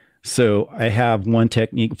 So I have one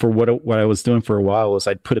technique for what I was doing for a while was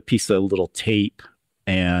I'd put a piece of little tape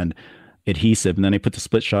and adhesive, and then I put the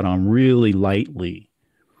split shot on really lightly.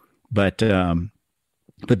 But then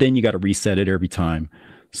you got to reset it every time.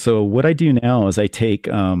 So what I do now is I take,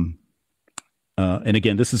 and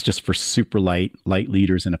again, this is just for super light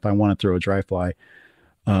leaders. And if I want to throw a dry fly,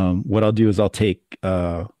 what I'll do is I'll take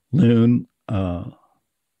Loon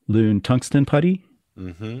tungsten putty,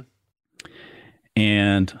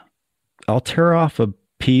 and I'll tear off a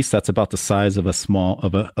piece that's about the size of a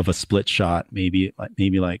split shot, maybe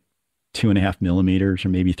like 2.5 millimeters or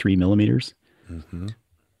maybe 3 millimeters.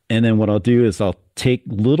 And then what I'll do is I'll take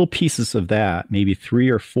little pieces of that, maybe 3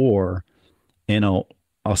 or 4, and I'll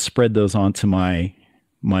spread those onto my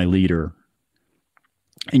leader.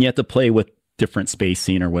 And you have to play with different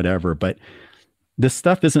spacing or whatever, but this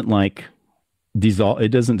stuff isn't like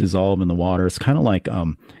it doesn't dissolve in the water. It's kind of like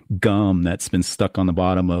gum that's been stuck on the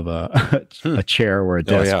bottom of a chair or a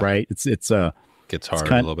desk, right? It's gets hard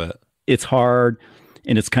a little bit. It's hard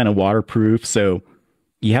and it's kind of waterproof, so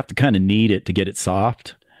you have to kind of knead it to get it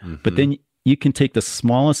soft. But then you can take the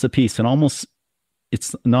smallest of piece and almost,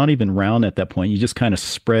 it's not even round at that point. You just kind of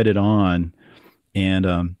spread it on,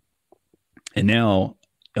 and now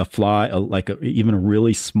a fly, even a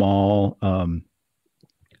really small,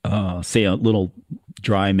 say a little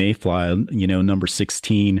dry mayfly, number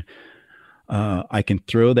 16, I can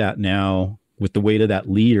throw that now with the weight of that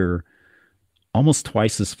leader almost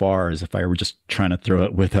twice as far as if I were just trying to throw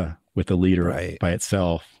it with a leader by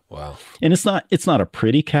itself. Wow. And it's not a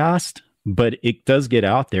pretty cast, but it does get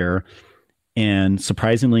out there. And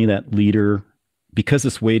surprisingly, that leader, because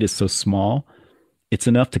this weight is so small, it's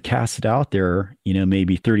enough to cast it out there,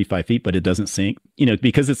 maybe 35 feet, but it doesn't sink,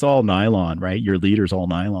 because it's all nylon, right? Your leader's all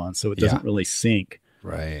nylon, so it doesn't really sink.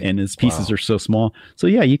 Right. And its pieces are so small. So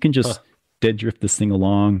yeah, you can just dead drift this thing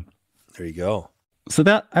along. There you go. So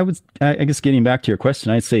that I guess getting back to your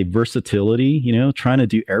question, I'd say versatility, trying to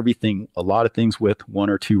do everything, a lot of things with one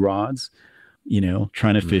or two rods,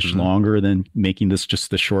 trying to fish longer than making this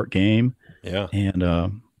just a short game. Yeah.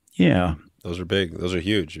 And yeah. Those are big. Those are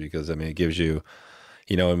huge because it gives you,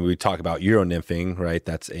 and we talk about Euro nymphing, right?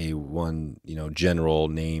 That's a one, general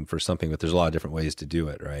name for something, but there's a lot of different ways to do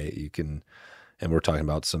it, right? You can, and we're talking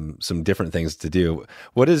about some different things to do.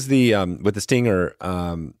 What is the, with the Stinger,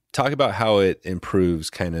 talk about how it improves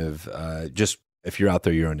kind of, just if you're out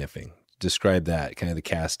there Euro nymphing, describe that kind of the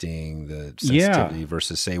casting, the sensitivity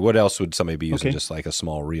versus say, what else would somebody be using just like a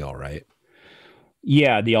small reel, right?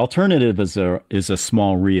 Yeah. The alternative is a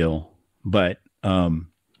small reel, but,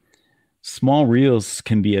 small reels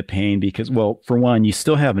can be a pain because, well, for one, you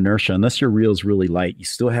still have inertia. Unless your reel is really light, you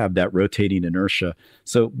still have that rotating inertia.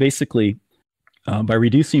 So basically, by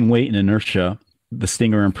reducing weight and inertia, the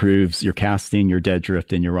Stinger improves your casting, your dead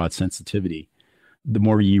drift, and your rod sensitivity. The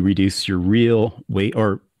more you reduce your reel weight,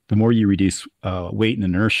 or the more you reduce weight and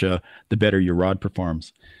inertia, the better your rod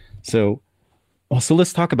performs. So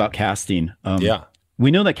let's talk about casting.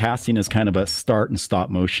 We know that casting is kind of a start and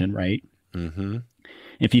stop motion, right? Mm-hmm.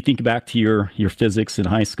 If you think back to your physics in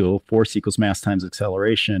high school, force equals mass times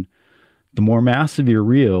acceleration. The more massive your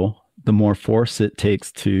reel, the more force it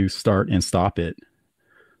takes to start and stop it.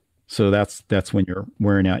 So that's when you're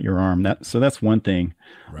wearing out your arm. So that's one thing.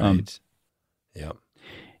 Right. Yeah.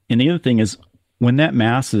 And the other thing is when that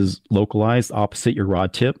mass is localized opposite your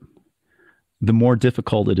rod tip, the more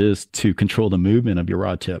difficult it is to control the movement of your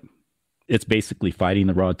rod tip. It's basically fighting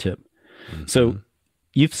the rod tip. Mm-hmm. So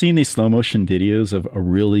you've seen these slow motion videos of a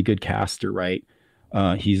really good caster, right?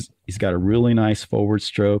 He's got a really nice forward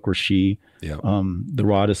stroke, or she. Yeah. The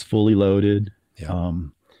rod is fully loaded. Yeah.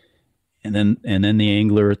 And then the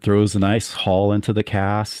angler throws a nice haul into the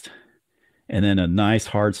cast, and then a nice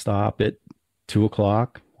hard stop at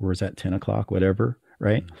 2:00, or is that 10:00, whatever,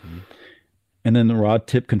 right? Mm-hmm. And then the rod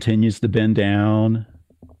tip continues to bend down,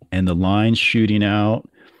 and the line's shooting out.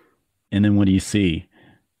 And then what do you see?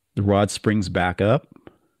 The rod springs back up,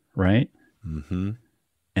 right? Mm-hmm.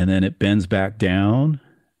 And then it bends back down,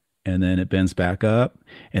 and then it bends back up,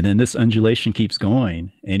 and then this undulation keeps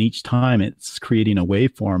going. And each time it's creating a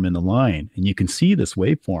waveform in the line, and you can see this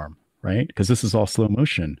waveform, right? Because this is all slow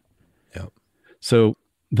motion. Yep. So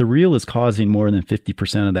the reel is causing more than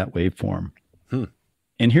 50% of that waveform.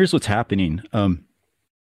 And here's what's happening.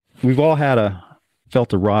 We've all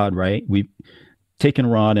felt a rod, right? We've taken a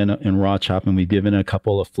rod in rod shop, and we've given it a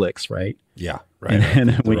couple of flicks, right? Yeah, right.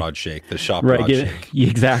 And the rod shake, the shop rod shake.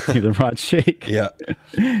 Exactly, the rod shake. Yeah.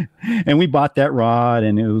 And we bought that rod,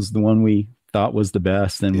 and it was the one we thought was the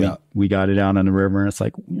best. And we got it out on the river, and it's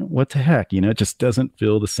like, what the heck? It just doesn't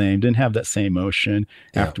feel the same. Didn't have that same motion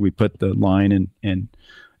after we put the line and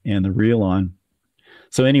the reel on.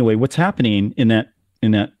 So anyway, what's happening in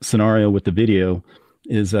that scenario with the video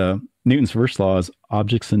is Newton's first law is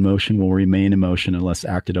objects in motion will remain in motion unless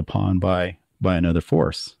acted upon by another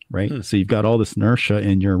force, right? So you've got all this inertia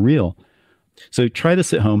in your reel. So try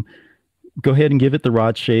this at home. Go ahead and give it the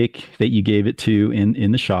rod shake that you gave it to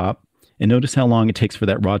in the shop, and notice how long it takes for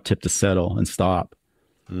that rod tip to settle and stop.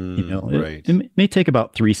 Right. It may take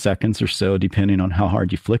about 3 seconds or so, depending on how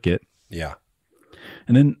hard you flick it. Yeah.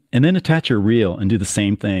 And then attach your reel and do the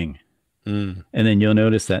same thing. And then you'll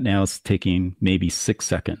notice that now it's taking maybe 6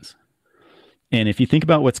 seconds. And if you think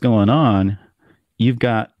about what's going on, you've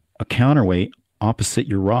got a counterweight opposite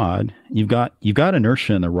your rod. You've got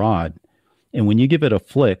inertia in the rod. And when you give it a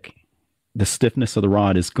flick, the stiffness of the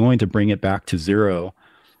rod is going to bring it back to zero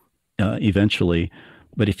eventually.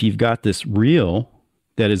 But if you've got this reel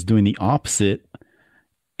that is doing the opposite,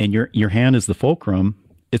 and your hand is the fulcrum,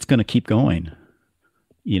 it's going to keep going.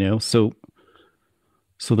 So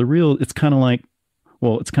the reel, it's kind of like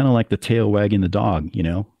the tail wagging the dog,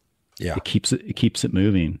 Yeah. It keeps it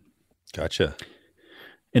moving. Gotcha.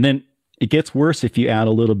 And then it gets worse if you add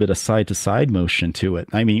a little bit of side to side motion to it.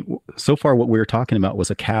 I mean, so far what we were talking about was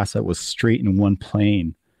a cast that was straight in one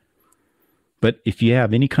plane. But if you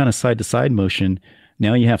have any kind of side to side motion,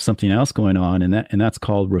 now you have something else going on, and that's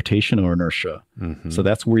called rotational inertia. Mm-hmm. So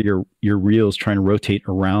that's where your reel is trying to rotate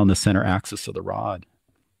around the center axis of the rod.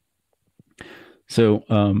 So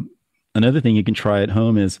another thing you can try at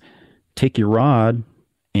home is take your rod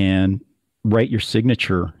and write your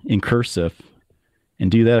signature in cursive, and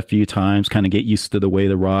do that a few times, kind of get used to the way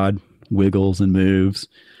the rod wiggles and moves.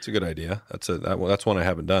 It's a good idea. That's one I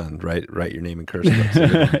haven't done. Write your name in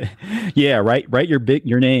cursive. Yeah, write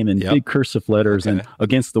your name in big cursive letters and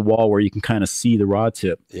against the wall where you can kind of see the rod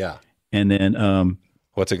tip. Yeah. And then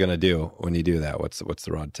What's it going to do when you do that? What's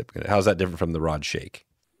the rod tip going to? How's that different from the rod shake?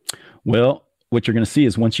 Well, what you're going to see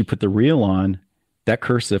is once you put the reel on, that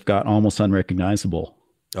cursive got almost unrecognizable.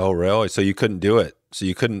 Oh, really? So you couldn't do it. So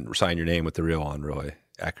you couldn't sign your name with the reel on really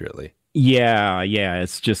accurately. Yeah.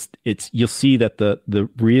 You'll see that the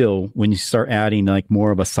reel, when you start adding like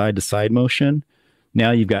more of a side to side motion,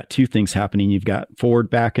 now you've got two things happening. You've got forward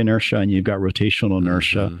back inertia and you've got rotational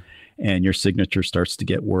inertia, and your signature starts to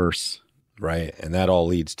get worse. Right. And that all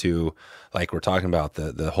leads to, like we're talking about,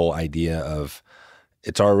 the whole idea of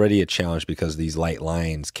it's already a challenge because these light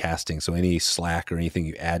lines casting. So any slack or anything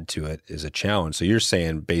you add to it is a challenge. So you're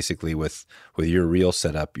saying basically with your reel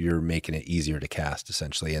setup, you're making it easier to cast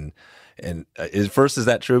essentially. And first, is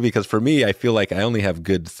that true? Because for me, I feel like I only have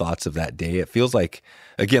good thoughts of that day. It feels like,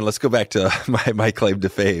 again, let's go back to my claim to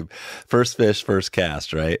fame. First fish, first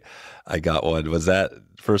cast, right? I got one. Was that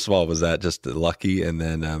just lucky? And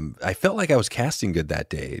then I felt like I was casting good that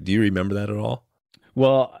day. Do you remember that at all?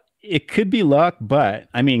 Well, it could be luck, but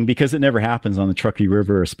I mean, because it never happens on the Truckee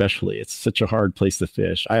River, especially, it's such a hard place to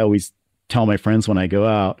fish. I always tell my friends when I go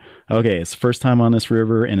out, okay, it's the first time on this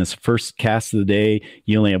river and it's the first cast of the day.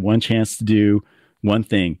 You only have one chance to do one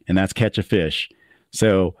thing, and that's catch a fish.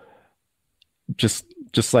 So just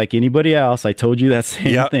like anybody else, I told you that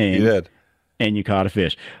same thing. You did. And you caught a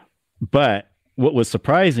fish. But what was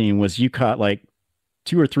surprising was you caught like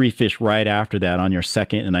 2 or 3 fish right after that on your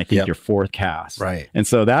second and I think your fourth cast. Right. And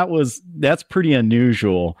so that's pretty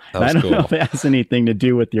unusual. I don't know if it has anything to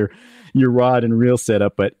do with your rod and reel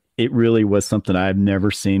setup, but it really was something I've never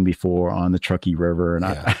seen before on the Truckee River. And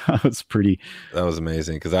I was pretty. That was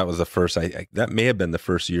amazing because that was the first, that may have been the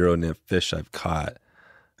first Euro nymph fish I've caught.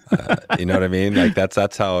 You know what I mean? Like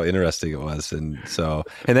that's how interesting it was. And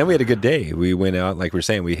then we had a good day. We went out, like we were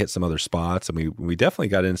saying, we hit some other spots and we definitely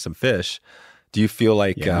got in some fish. Do you feel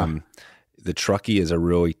like the Truckee is a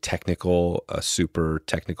really technical, super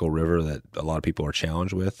technical river that a lot of people are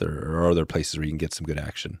challenged with, or are there places where you can get some good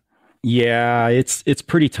action? Yeah, it's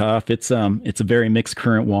pretty tough. It's a very mixed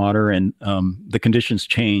current water, and the conditions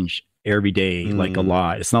change every day, like a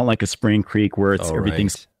lot. It's not like a spring creek where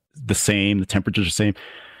everything's the same, the temperature's the same.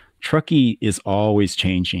 Truckee is always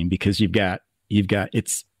changing because you've got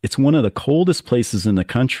it's one of the coldest places in the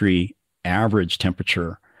country, average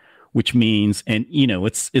temperature, which means, and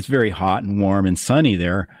it's very hot and warm and sunny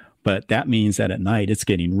there, but that means that at night it's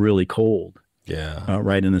getting really cold. Yeah.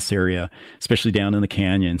 Right in this area, especially down in the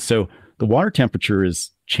canyon. So the water temperature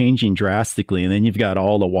is changing drastically. And then you've got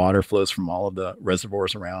all the water flows from all of the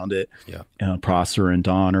reservoirs around it. Yeah. Prosser and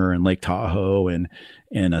Donner and Lake Tahoe and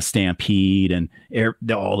Stampede and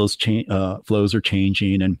all those flows are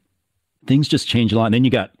changing and things just change a lot. And then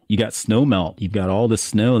you got snow melt. You've got all the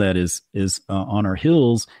snow that is on our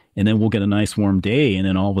hills, and then we'll get a nice warm day. And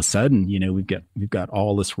then all of a sudden, we've got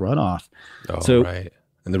all this runoff. Oh, right.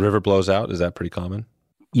 And the river blows out. Is that pretty common?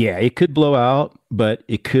 Yeah, it could blow out, but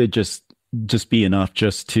it could just be enough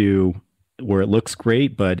just to where it looks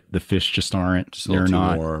great, but the fish just aren't. Just a little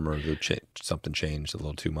too warm, or something changed a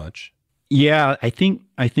little too much. Yeah, I think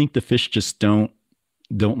the fish just don't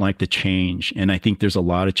like the change, and I think there's a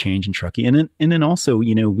lot of change in Truckee. And then also,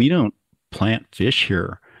 we don't plant fish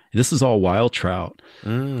here. This is all wild trout.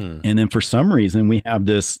 And then for some reason we have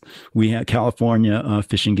California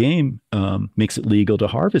Fish and Game makes it legal to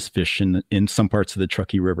harvest fish in some parts of the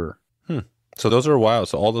Truckee River. So those are wild.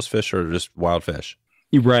 So all those fish are just wild fish.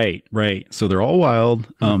 Right. So they're all wild.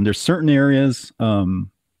 There's certain areas.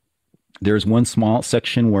 There's one small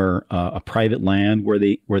section where a private land where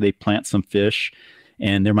they plant some fish,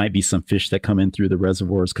 and there might be some fish that come in through the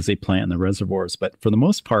reservoirs because they plant in the reservoirs. But for the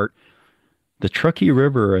most part, the Truckee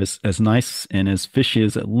River, as nice and as fishy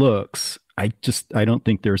as it looks, I don't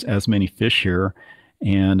think there's as many fish here.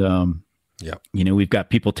 And, we've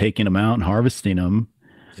got people taking them out and harvesting them.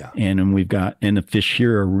 Yeah. And the fish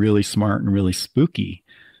here are really smart and really spooky.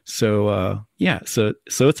 So, so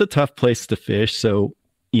it's a tough place to fish. So,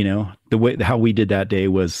 how we did that day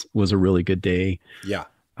was a really good day. Yeah.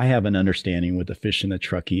 I have an understanding with the fish in the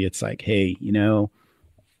Truckee. It's like, hey,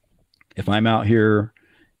 if I'm out here,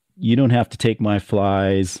 you don't have to take my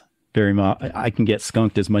flies very much. I can get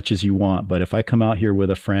skunked as much as you want, but if I come out here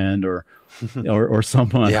with a friend or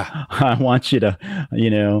someone, I want you to,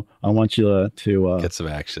 get some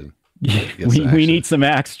action. We need some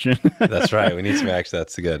action. That's right. We need some action.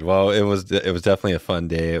 That's good. Well, it was definitely a fun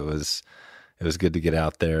day. It was good to get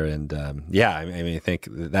out there. And I think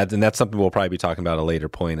that's something we'll probably be talking about at a later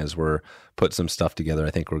point as we're putting some stuff together.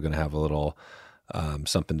 I think we're going to have a little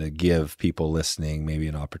something to give people listening, maybe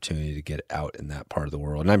an opportunity to get out in that part of the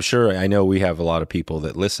world. And I know we have a lot of people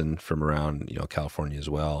that listen from around, California as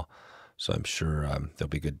well. So I'm sure there'll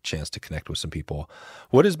be a good chance to connect with some people.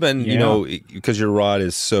 What has been, because your rod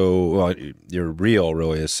is so, well, your reel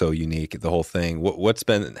really is so unique, the whole thing. What's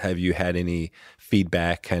been, have you had any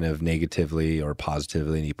feedback kind of negatively or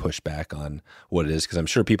positively, any pushback on what it is? Because I'm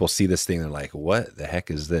sure people see this thing, they're like, what the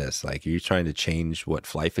heck is this? Like, you're trying to change what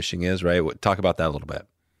fly fishing is, right? Talk about that a little bit.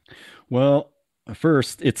 Well,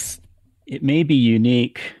 first, it may be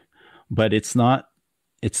unique, but it's not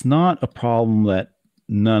a problem that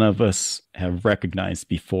none of us have recognized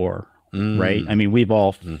before, right? I mean, we've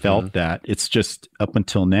all felt that. It's just up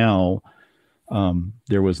until now,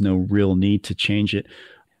 there was no real need to change it.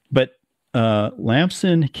 But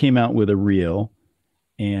Lamson came out with a reel,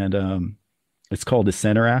 and it's called the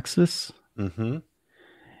center axis.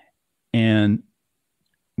 And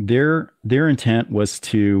their intent was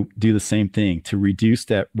to do the same thing, to reduce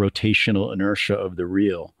that rotational inertia of the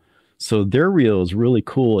reel. So their reel is really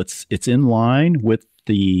cool. It's in line with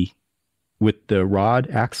the rod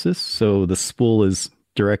axis. So the spool is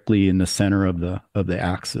directly in the center of the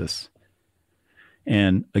axis.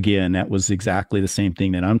 And again, that was exactly the same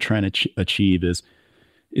thing that I'm trying to achieve is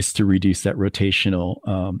to reduce that rotational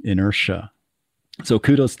inertia. So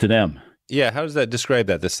kudos to them. Yeah, how does that describe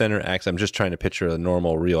that? The center axis, I'm just trying to picture a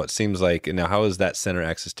normal reel. It seems like, now how is that center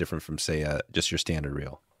axis different from, say, just your standard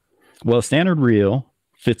reel? Well, a standard reel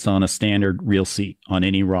fits on a standard reel seat on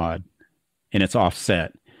any rod, and it's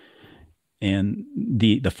offset. And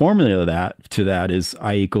the formula to that is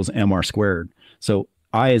I equals mr squared. So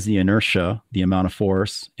I is the inertia, the amount of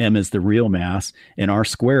force, m is the reel mass, and r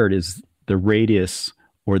squared is the radius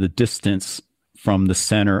or the distance from the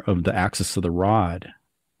center of the axis of the rod,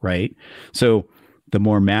 right? So the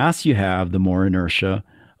more mass you have, the more inertia,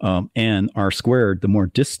 and r squared, the more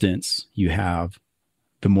distance you have,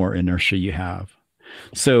 the more inertia you have.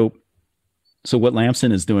 So what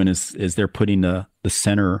Lamson is doing is they're putting the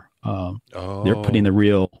center, they're putting the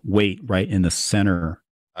reel weight right in the center.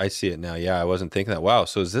 I see it now. Yeah, I wasn't thinking that. Wow.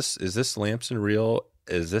 So is this Lamson reel,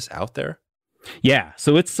 is this out there? Yeah.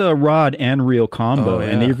 So it's a rod and reel combo,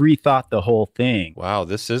 and they've rethought the whole thing. Wow.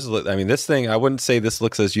 This thing, I wouldn't say this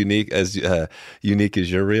looks as unique as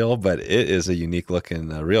your reel, but it is a unique looking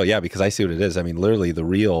reel. Yeah, because I see what it is. I mean, literally the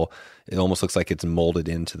reel, it almost looks like it's molded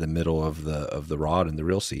into the middle of the rod and the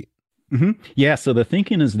reel seat. Yeah. So the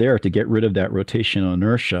thinking is there to get rid of that rotational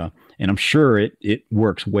inertia. And I'm sure it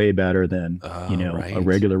works way better than, a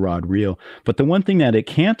regular rod reel. But the one thing that it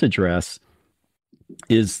can't address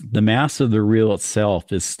is the mass of the reel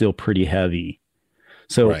itself is still pretty heavy.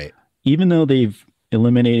 So even though they've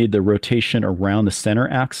eliminated the rotation around the center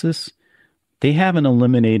axis, they haven't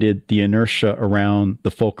eliminated the inertia around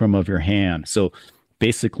the fulcrum of your hand. So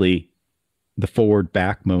basically the forward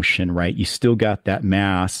back motion, right? You still got that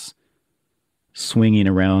mass swinging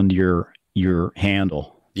around your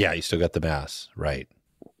handle. Yeah, you still got the mass, right?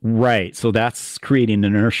 Right. So that's creating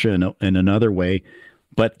inertia in another way,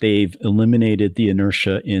 but they've eliminated the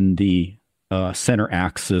inertia in the center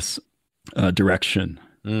axis direction.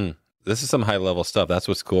 This is some high level stuff. That's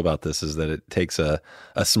what's cool about this, is that it takes a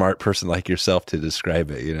smart person like yourself to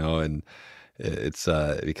describe it, and it's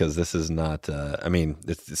because this is not,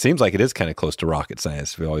 it seems like it is kind of close to rocket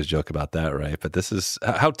science. We always joke about that, right? But this is,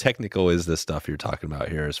 how technical is this stuff you're talking about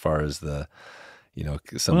here as far as the,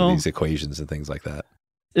 some of these equations and things like that?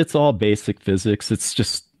 It's all basic physics. It's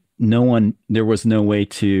just there was no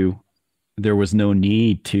need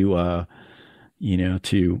to,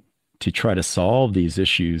 to try to solve these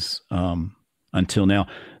issues until now.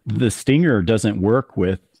 The Stinger doesn't work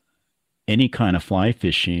with any kind of fly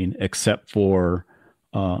fishing except for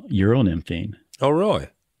Euro nymphing. Oh, really?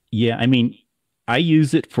 Yeah. I mean, I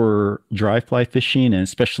use it for dry fly fishing, and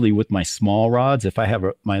especially with my small rods. If I have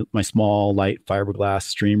my small light fiberglass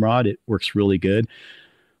stream rod, it works really good.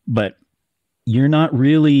 But you're not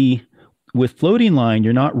really, with floating line,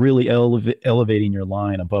 you're not really elevating your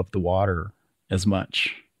line above the water as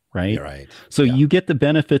much, right? You're right. So you get the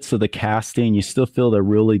benefits of the casting. You still feel they're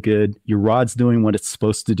really good. Your rod's doing what it's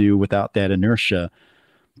supposed to do without that inertia.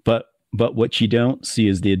 But what you don't see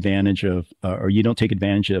is the advantage of, or you don't take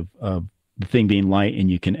advantage of the thing being light, and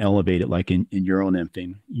you can elevate it like in Euro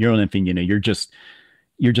nymphing. Euro nymphing,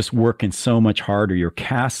 you're just working so much harder. You're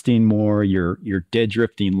casting more, you're dead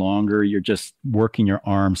drifting longer, you're just working your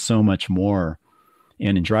arm so much more.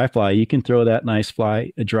 And in dry fly, you can throw that nice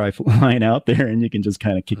dry line out there, and you can just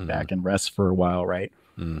kind of kick back and rest for a while, right?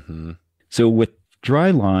 So with dry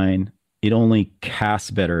line, it only casts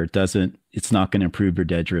better. It's not going to improve your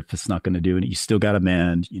dead drift. It's not going to do it. You still got to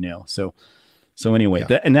mend, So anyway,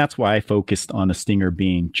 and that's why I focused on a Stinger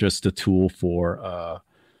being just a tool for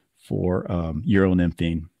Euro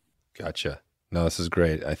nymphing. Gotcha. No, this is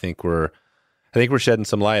great. I think we're shedding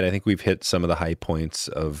some light. I think we've hit some of the high points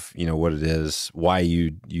of, what it is, why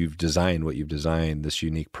you've designed what you've designed, this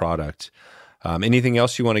unique product. Anything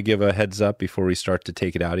else you want to give a heads up before we start to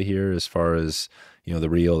take it out of here as far as, the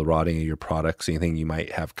reel, the rodding of your products, anything you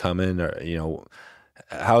might have coming, or,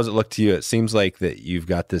 how does it look to you? It seems like that you've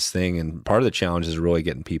got this thing, and part of the challenge is really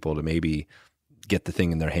getting people to maybe get the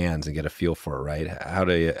thing in their hands and get a feel for it, right? How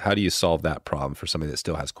do you solve that problem for somebody that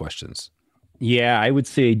still has questions? Yeah, I would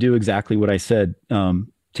say do exactly what I said.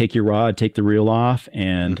 Take your rod, take the reel off.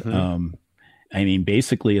 And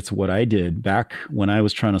basically it's what I did back when I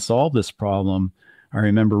was trying to solve this problem. I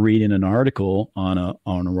remember reading an article on a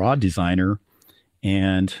rod designer,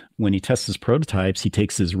 and when he tests his prototypes, he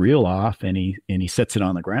takes his reel off and he sets it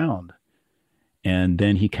on the ground, and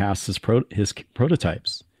then he casts his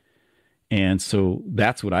prototypes. And so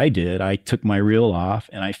that's what I did. I took my reel off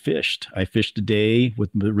and I fished. I fished a day with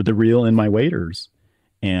the reel and my waders.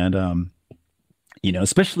 And,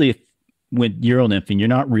 especially with Euro nymphing, you're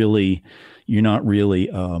not really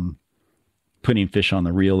putting fish on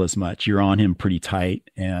the reel as much. You're on him pretty tight,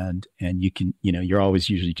 and you can, you're always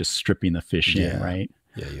usually just stripping the fish in, right?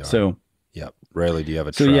 Yeah, you are. So, yeah, rarely do you have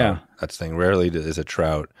a trout. Yeah. That's the thing. Rarely is a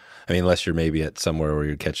trout. I mean, unless you're maybe at somewhere where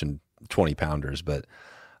you're catching 20 pounders, but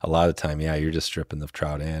a lot of the time, you're just stripping the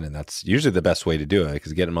trout in, and that's usually the best way to do it,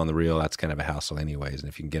 because get them on the reel, that's kind of a hassle anyways. And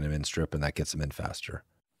if you can get them in stripping, that gets them in faster.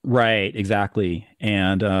 Right, exactly.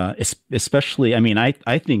 And especially,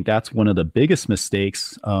 I think that's one of the biggest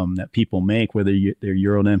mistakes that people make, whether they're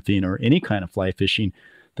Euro nymphing or any kind of fly fishing.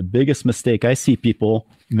 The biggest mistake I see people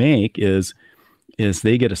make is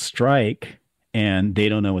they get a strike and they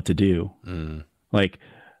don't know what to do. Like,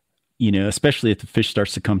 especially if the fish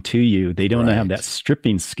starts to come to you, they don't have that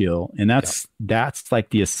stripping skill. And that's like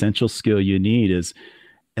the essential skill you need is,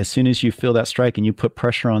 as soon as you feel that strike and you put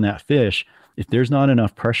pressure on that fish, if there's not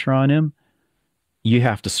enough pressure on him, you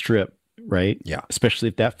have to strip, right? Yeah. Especially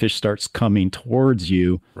if that fish starts coming towards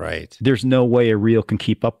you. Right. There's no way a reel can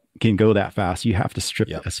go that fast. You have to strip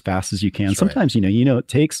as fast as you can. That's sometimes, right. It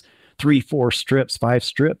takes 3, 4 strips, 5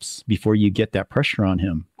 strips before you get that pressure on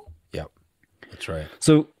him. Yep. That's right.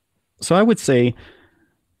 So I would say,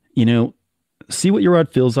 see what your rod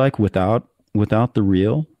feels like without the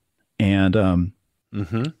reel, and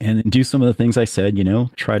do some of the things I said.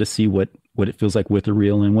 Try to see what it feels like with the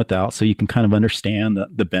reel and without, so you can kind of understand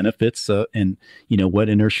the benefits and what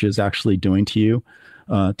inertia is actually doing to you,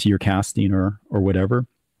 to your casting or whatever.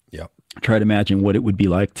 Yep. Try to imagine what it would be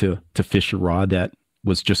like to fish a rod that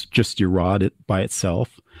was just your rod by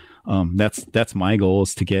itself. That's my goal,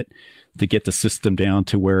 is to get the system down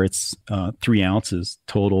to where it's 3 ounces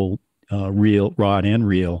total, rod and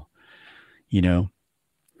reel, and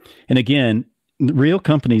again, the reel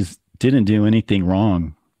companies didn't do anything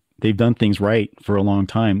wrong. They've done things right for a long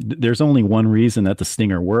time. There's only one reason that the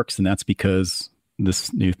stinger works, and that's because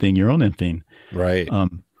this new thing, Euro nymphing. Right.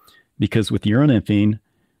 Because with Euro nymphing,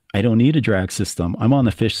 I don't need a drag system. I'm on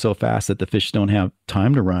the fish so fast that the fish don't have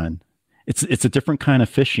time to run. It's a different kind of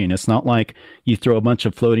fishing. It's not like you throw a bunch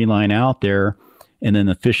of floating line out there and then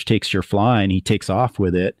the fish takes your fly and he takes off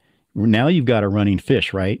with it. Now you've got a running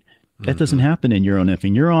fish, right? That doesn't happen in Euro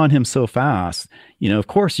nymphing. You're on him so fast. Of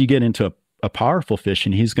course you get into a powerful fish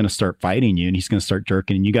and he's going to start fighting you and he's going to start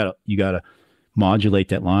jerking, and you got to modulate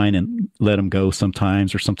that line and let him go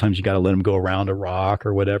sometimes, or sometimes you got to let him go around a rock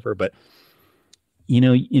or whatever. But in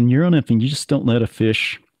Euro nymphing, you just don't let a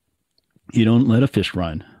fish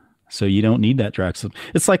run. So you don't need that drag system.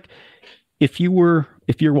 It's like if you're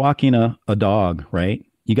walking a dog, right?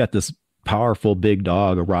 You got this powerful big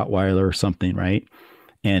dog, a Rottweiler or something, right?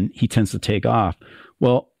 And he tends to take off.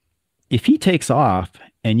 Well, if he takes off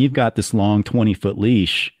and you've got this long 20-foot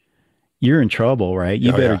leash, you're in trouble, right?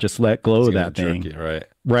 You better just let go of that thing. You, right.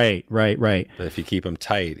 Right. But if you keep him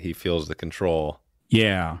tight, he feels the control.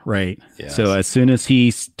 Yeah, right. Yes. So as soon as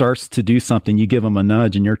he starts to do something, you give him a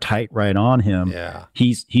nudge and you're tight right on him. Yeah.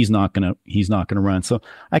 He's not gonna run. So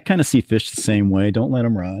I kind of see fish the same way. Don't let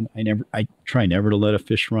them run. I try never to let a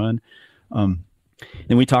fish run. And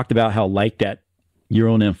we talked about how light that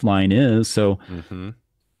Euro nymph line is. So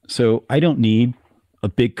I don't need a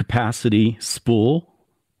big capacity spool.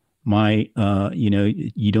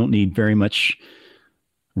 You don't need very much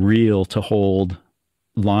reel to hold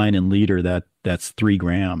line and leader that's 3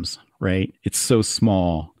 grams, right? It's so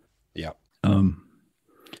small. Yeah.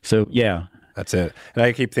 So yeah, that's it. And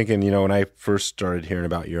I keep thinking, when I first started hearing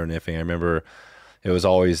about Euro nymphing, I remember it was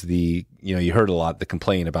always you heard a lot, the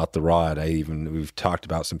complaint about the rod. We've talked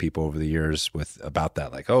about some people over the years about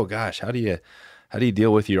that, like, oh gosh, how do how do you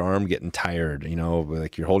deal with your arm getting tired? You know,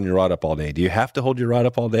 like you're holding your rod up all day. Do you have to hold your rod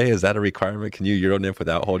up all day? Is that a requirement? Can you Euro nymph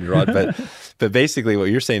without holding your rod? But basically what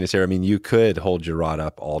you're saying is here, I mean, you could hold your rod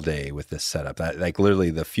up all day with this setup. That, like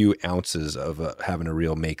literally the few ounces of having a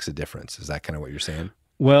reel makes a difference. Is that kind of what you're saying?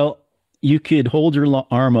 Well, you could hold your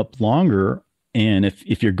arm up longer. And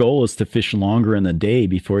if your goal is to fish longer in the day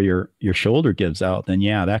before your shoulder gives out, then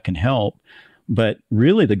yeah, that can help. But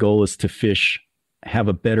really the goal is to have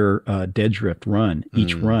a better dead drift run.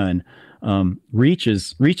 Each run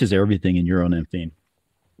reaches everything in Euro nymphing.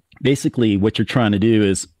 Basically, what you're trying to do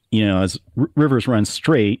is, you know, as rivers run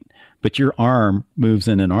straight, but your arm moves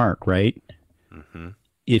in an arc, right? Mm-hmm.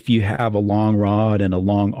 If you have a long rod and a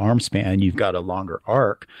long arm span, you've got a longer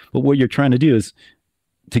arc. But what you're trying to do is,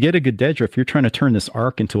 to get a good dead drift, you're trying to turn this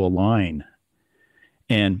arc into a line.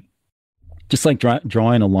 And just like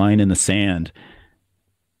drawing a line in the sand,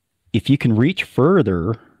 if you can reach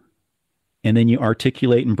further and then you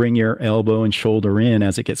articulate and bring your elbow and shoulder in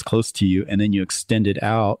as it gets close to you, and then you extend it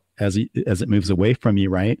out as it moves away from you,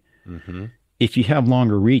 right? Mm-hmm. If you have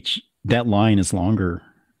longer reach, that line is longer.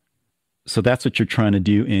 So that's what you're trying to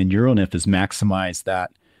do in Euro nymph, is maximize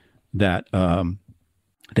that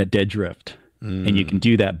dead drift. And you can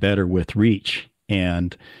do that better with reach.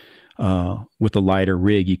 And with a lighter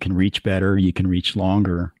rig, you can reach better, you can reach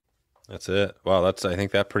longer. That's it. Wow, I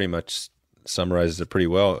think that pretty much summarizes it pretty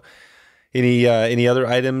well. Any other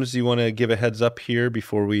items you want to give a heads up here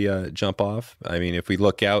before we jump off? I mean, if we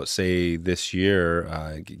look out, say this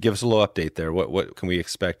year, give us a little update there. What can we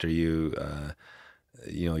expect? Are you,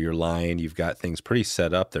 your line? You've got things pretty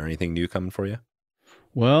set up there. Anything new coming for you?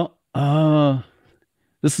 Well,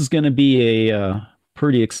 this is going to be a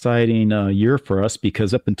pretty exciting year for us,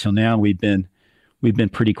 because up until now we've been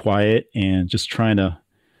pretty quiet and just trying to,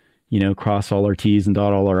 cross all our T's and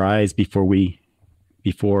dot all our I's before we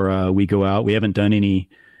go out. We haven't done any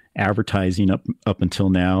advertising up until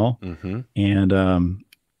now. Mm-hmm. And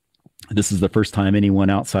this is the first time anyone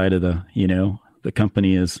outside of the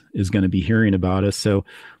company is going to be hearing about us. So,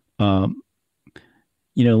 a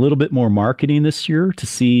little bit more marketing this year to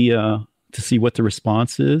see what the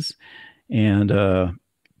response is. And again,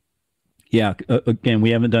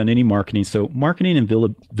 we haven't done any marketing. So marketing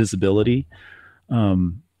and visibility,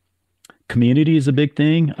 community is a big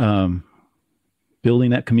thing.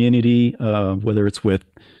 Building that community, whether it's with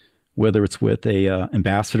a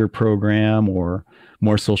ambassador program or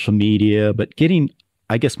more social media, but getting,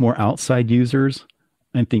 I guess, more outside users.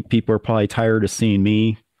 I think people are probably tired of seeing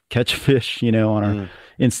me catch fish, on our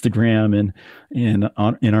Instagram and in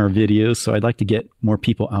our videos. So I'd like to get more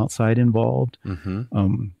people outside involved.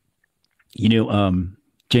 Mm-hmm.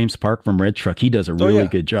 James Park from Red Truck, he does a really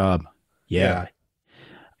good job. Yeah.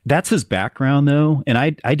 That's his background though. And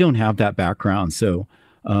I don't have that background. So,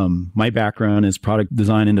 my background is product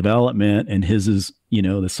design and development, and his is,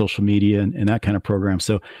 the social media and that kind of program.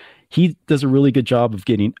 So he does a really good job of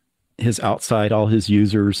getting all his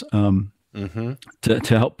users, to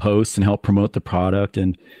help post and help promote the product.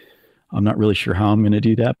 And I'm not really sure how I'm going to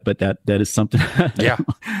do that, but that is something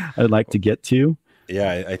I'd like to get to.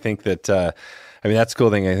 Yeah. I think that, that's the cool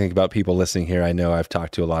thing I think about people listening here. I know I've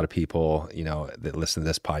talked to a lot of people, that listen to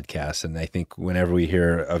this podcast, and I think whenever we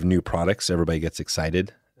hear of new products, everybody gets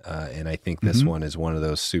excited. And I think this one is one of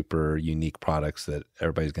those super unique products that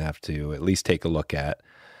everybody's going to have to at least take a look at.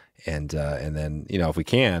 And then, if we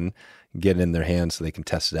can, get it in their hands so they can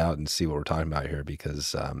test it out and see what we're talking about here,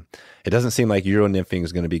 because it doesn't seem like Euro nymphing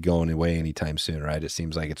is going to be going away anytime soon, right? It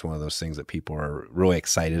seems like it's one of those things that people are really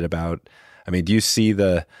excited about. I mean, do you see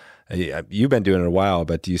you've been doing it a while,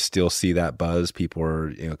 but do you still see that buzz? People are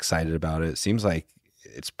excited about it. It seems like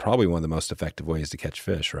it's probably one of the most effective ways to catch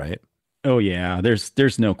fish, right? Oh yeah,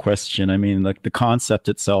 there's no question. I mean, like the concept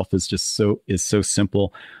itself is just so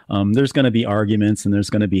simple. There's going to be arguments and there's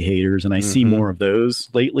going to be haters, and I see more of those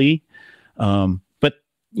lately. But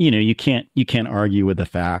you can't argue with the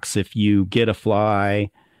facts. If you get a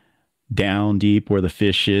fly down deep where the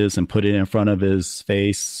fish is and put it in front of his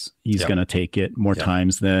face, he's going to take it more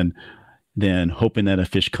times than hoping that a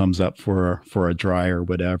fish comes up for a dry or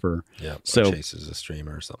whatever. Yeah, so chases a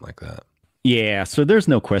streamer or something like that. Yeah, so there's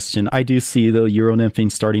no question. I do see the Euro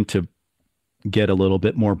nymphing starting to get a little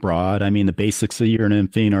bit more broad. I mean, the basics of Euro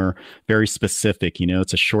nymphing are very specific.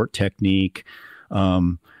 It's a short technique,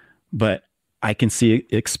 but I can see it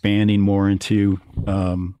expanding more into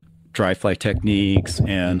dry fly techniques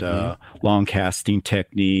and long casting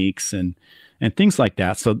techniques and things like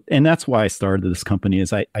that. So, and that's why I started this company,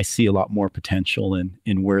 is I see a lot more potential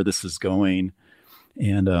in where this is going.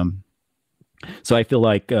 And so I feel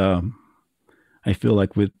like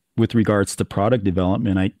with with regards to product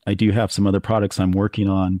development, I do have some other products I'm working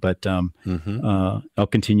on, but I'll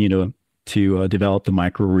continue to develop the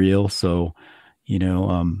micro reel. So,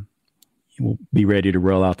 we'll be ready to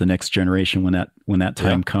roll out the next generation when that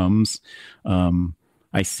time comes.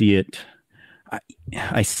 I see it.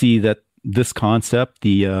 I see that this concept,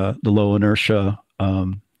 the low inertia,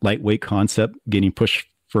 lightweight concept, getting pushed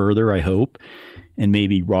further, I hope, and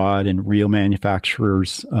maybe rod and reel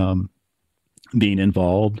manufacturers being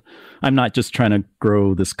involved. I'm not just trying to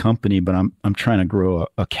grow this company, but I'm trying to grow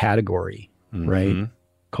a category, right?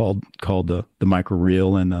 Called the micro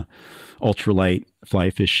reel and the ultralight fly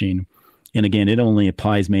fishing. And again, it only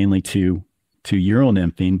applies mainly to Euro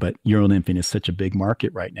nymphing, but Euro nymphing is such a big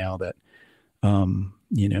market right now that I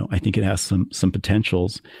think it has some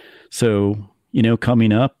potentials. So,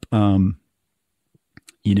 coming up, as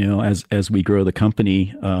we grow the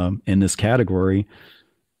company in this category,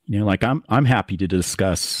 like I'm happy to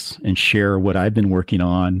discuss and share what I've been working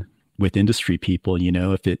on with industry people.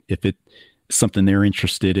 If it's something they're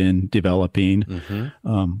interested in developing,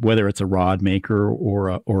 whether it's a rod maker or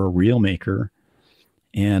a reel maker.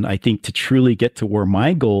 And I think to truly get to where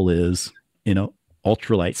my goal is in an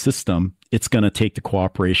ultralight system, it's going to take the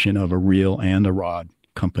cooperation of a reel and a rod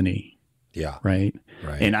company. Yeah. Right.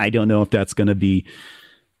 And I don't know if that's going to be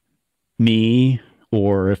me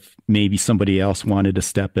or if maybe somebody else wanted to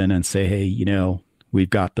step in and say, hey, we've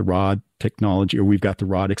got the rod technology, or we've got the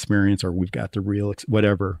rod experience, or we've got the reel,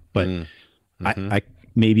 whatever. But I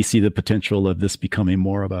maybe see the potential of this becoming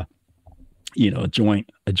more of a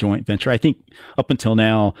joint venture. I think up until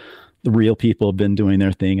now, the reel people have been doing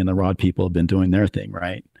their thing and the rod people have been doing their thing.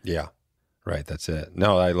 Right. Yeah. Right. That's it.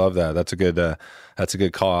 No, I love that. That's a good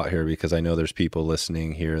call out here, because I know there's people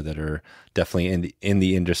listening here that are definitely in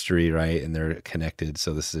the industry, right? And they're connected.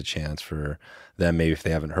 So this is a chance for them, maybe if they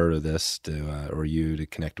haven't heard of this, or you to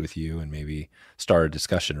connect with you and maybe start a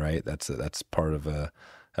discussion, right? That's part of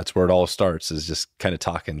that's where it all starts, is just kind of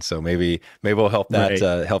talking. So maybe we'll help that,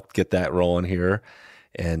 help get that rolling here.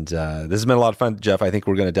 And this has been a lot of fun, Jeff. I think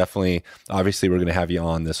we're going to obviously we're going to have you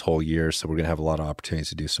on this whole year, so we're going to have a lot of opportunities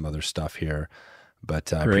to do some other stuff here.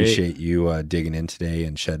 But I appreciate you digging in today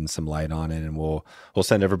and shedding some light on it. And we'll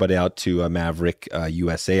send everybody out to Mavrk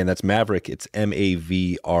USA, and that's Mavrk. It's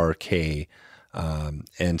Mavrk.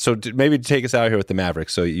 And so maybe to take us out here with the Mavrk.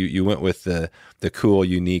 So you went with the cool,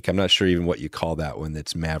 unique. I'm not sure even what you call that one.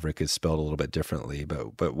 That's Mavrk is spelled a little bit differently.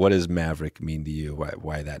 But what does Mavrk mean to you?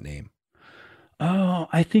 Why that name? Oh,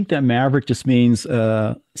 I think that Mavrk just means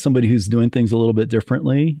somebody who's doing things a little bit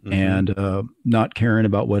differently and not caring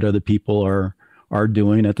about what other people are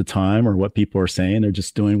doing at the time or what people are saying. They're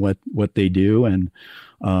just doing what they do, and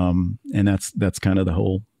that's kind of the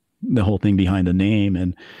whole thing behind the name.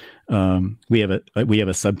 And we have a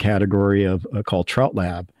subcategory of called Trout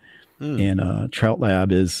Lab, and Trout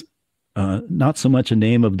Lab is not so much a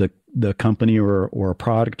name of the company or a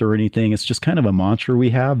product or anything. It's just kind of a mantra we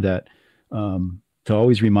have that. To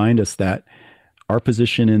always remind us that our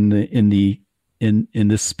position in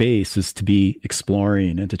this space is to be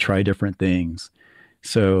exploring and to try different things.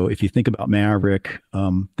 So if you think about Mavrk,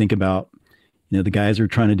 think about, the guys are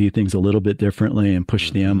trying to do things a little bit differently and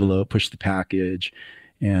push the envelope, push the package,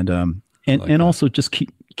 and also just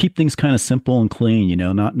keep things kind of simple and clean,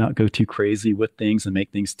 not go too crazy with things and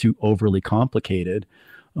make things too overly complicated.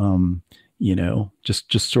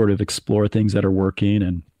 Just sort of explore things that are working.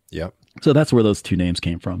 And so that's where those two names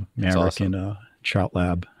came from, Mavrk and Trout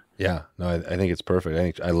Lab. Yeah, no, I think it's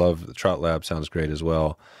perfect. I love the Trout Lab. Sounds great as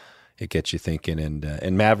well. It gets you thinking, and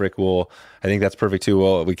Mavrk I think that's perfect too.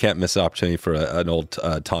 Well, we can't miss the opportunity for an old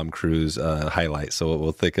Tom Cruise highlight, so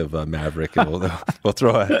we'll think of Mavrk, and we'll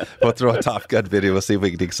throw a Top Gun video. We'll see if we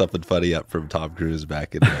can dig something funny up from Tom Cruise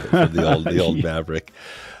back in from the old Mavrk.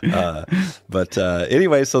 But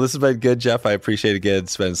anyway, so this has been good, Jeff. I appreciate again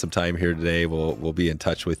spending some time here today. We'll be in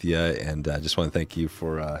touch with you, and just want to thank you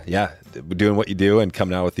for doing what you do and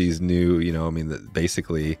coming out with these new,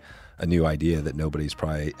 basically a new idea that nobody's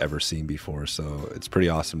probably ever seen before. So it's pretty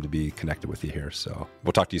awesome to be connected with you here. So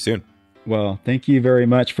we'll talk to you soon. Well, thank you very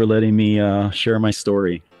much for letting me share my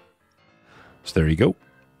story. So there you go.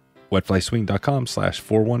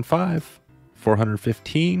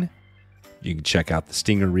 wetflyswing.com/415. You can check out the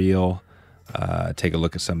Stinger reel, take a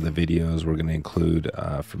look at some of the videos we're going to include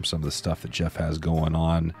from some of the stuff that Jeff has going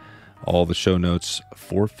on. All the show notes,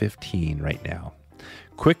 415 right now.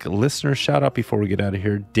 Quick listener shout out before we get out of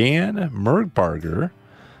here. Dan Mergbarger.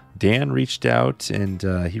 Dan reached out, and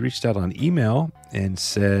he reached out on email and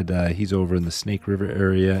said he's over in the Snake River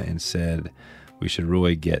area and said we should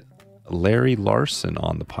really get Larry Larson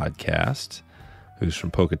on the podcast, who's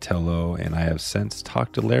from Pocatello, and I have since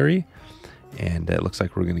talked to Larry, and it looks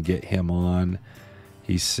like we're going to get him on.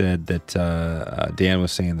 He said that Dan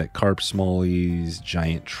was saying that carp, smallies,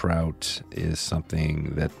 giant trout is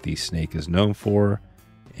something that the snake is known for,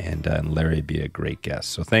 and Larry would be a great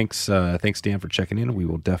guest. So thanks Dan for checking in. We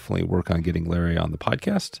will definitely work on getting Larry on the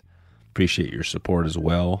podcast. Appreciate your support as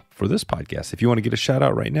well for this podcast. If you want to get a shout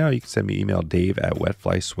out right now, you can send me an email,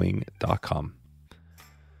 dave@wetflyswing.com.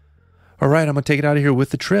 All right, I'm going to take it out of here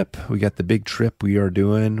with the trip. We got the big trip we are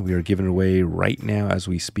doing. We are giving it away right now as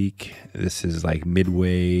we speak. This is like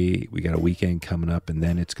midway. We got a weekend coming up, and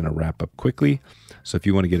then it's going to wrap up quickly. So if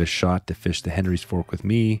you want to get a shot to fish the Henry's Fork with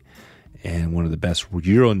me and one of the best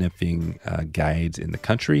Euro nymphing guides in the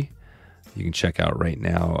country, you can check out right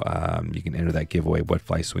now. You can enter that giveaway,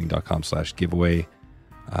 wetflyswing.com/giveaway.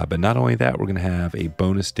 But not only that, we're going to have a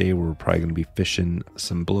bonus day where we're probably going to be fishing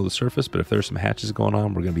some below the surface. But if there's some hatches going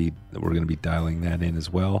on, we're going to be dialing that in as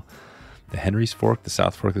well. The Henry's Fork, the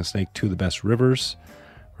South Fork of the Snake, two of the best rivers.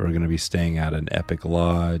 We're going to be staying at an epic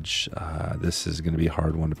lodge. This is going to be a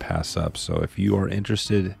hard one to pass up. So if you are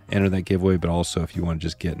interested, enter that giveaway. But also if you want to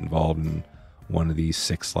just get involved in one of these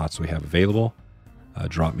 6 slots we have available,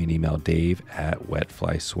 drop me an email,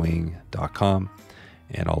 dave@wetflyswing.com.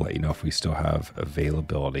 And I'll let you know if we still have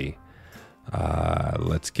availability.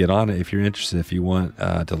 Let's get on it. If you're interested, if you want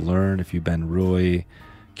to learn, if you've been really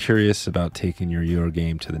curious about taking your Euro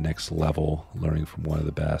game to the next level, learning from one of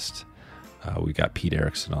the best, we got Pete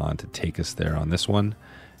Erickson on to take us there on this one.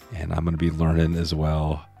 And I'm going to be learning as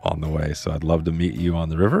well on the way. So I'd love to meet you on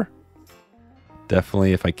the river.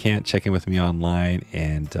 Definitely, if I can't, check in with me online.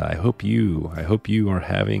 And I hope you are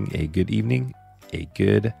having a good evening, a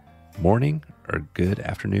good morning, or good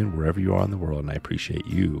afternoon, wherever you are in the world. And I appreciate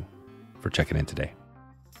you for checking in today.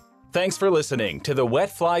 Thanks for listening to the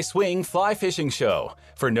Wet Fly Swing Fly Fishing Show.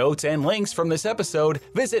 For notes and links from this episode,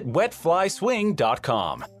 visit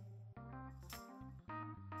wetflyswing.com.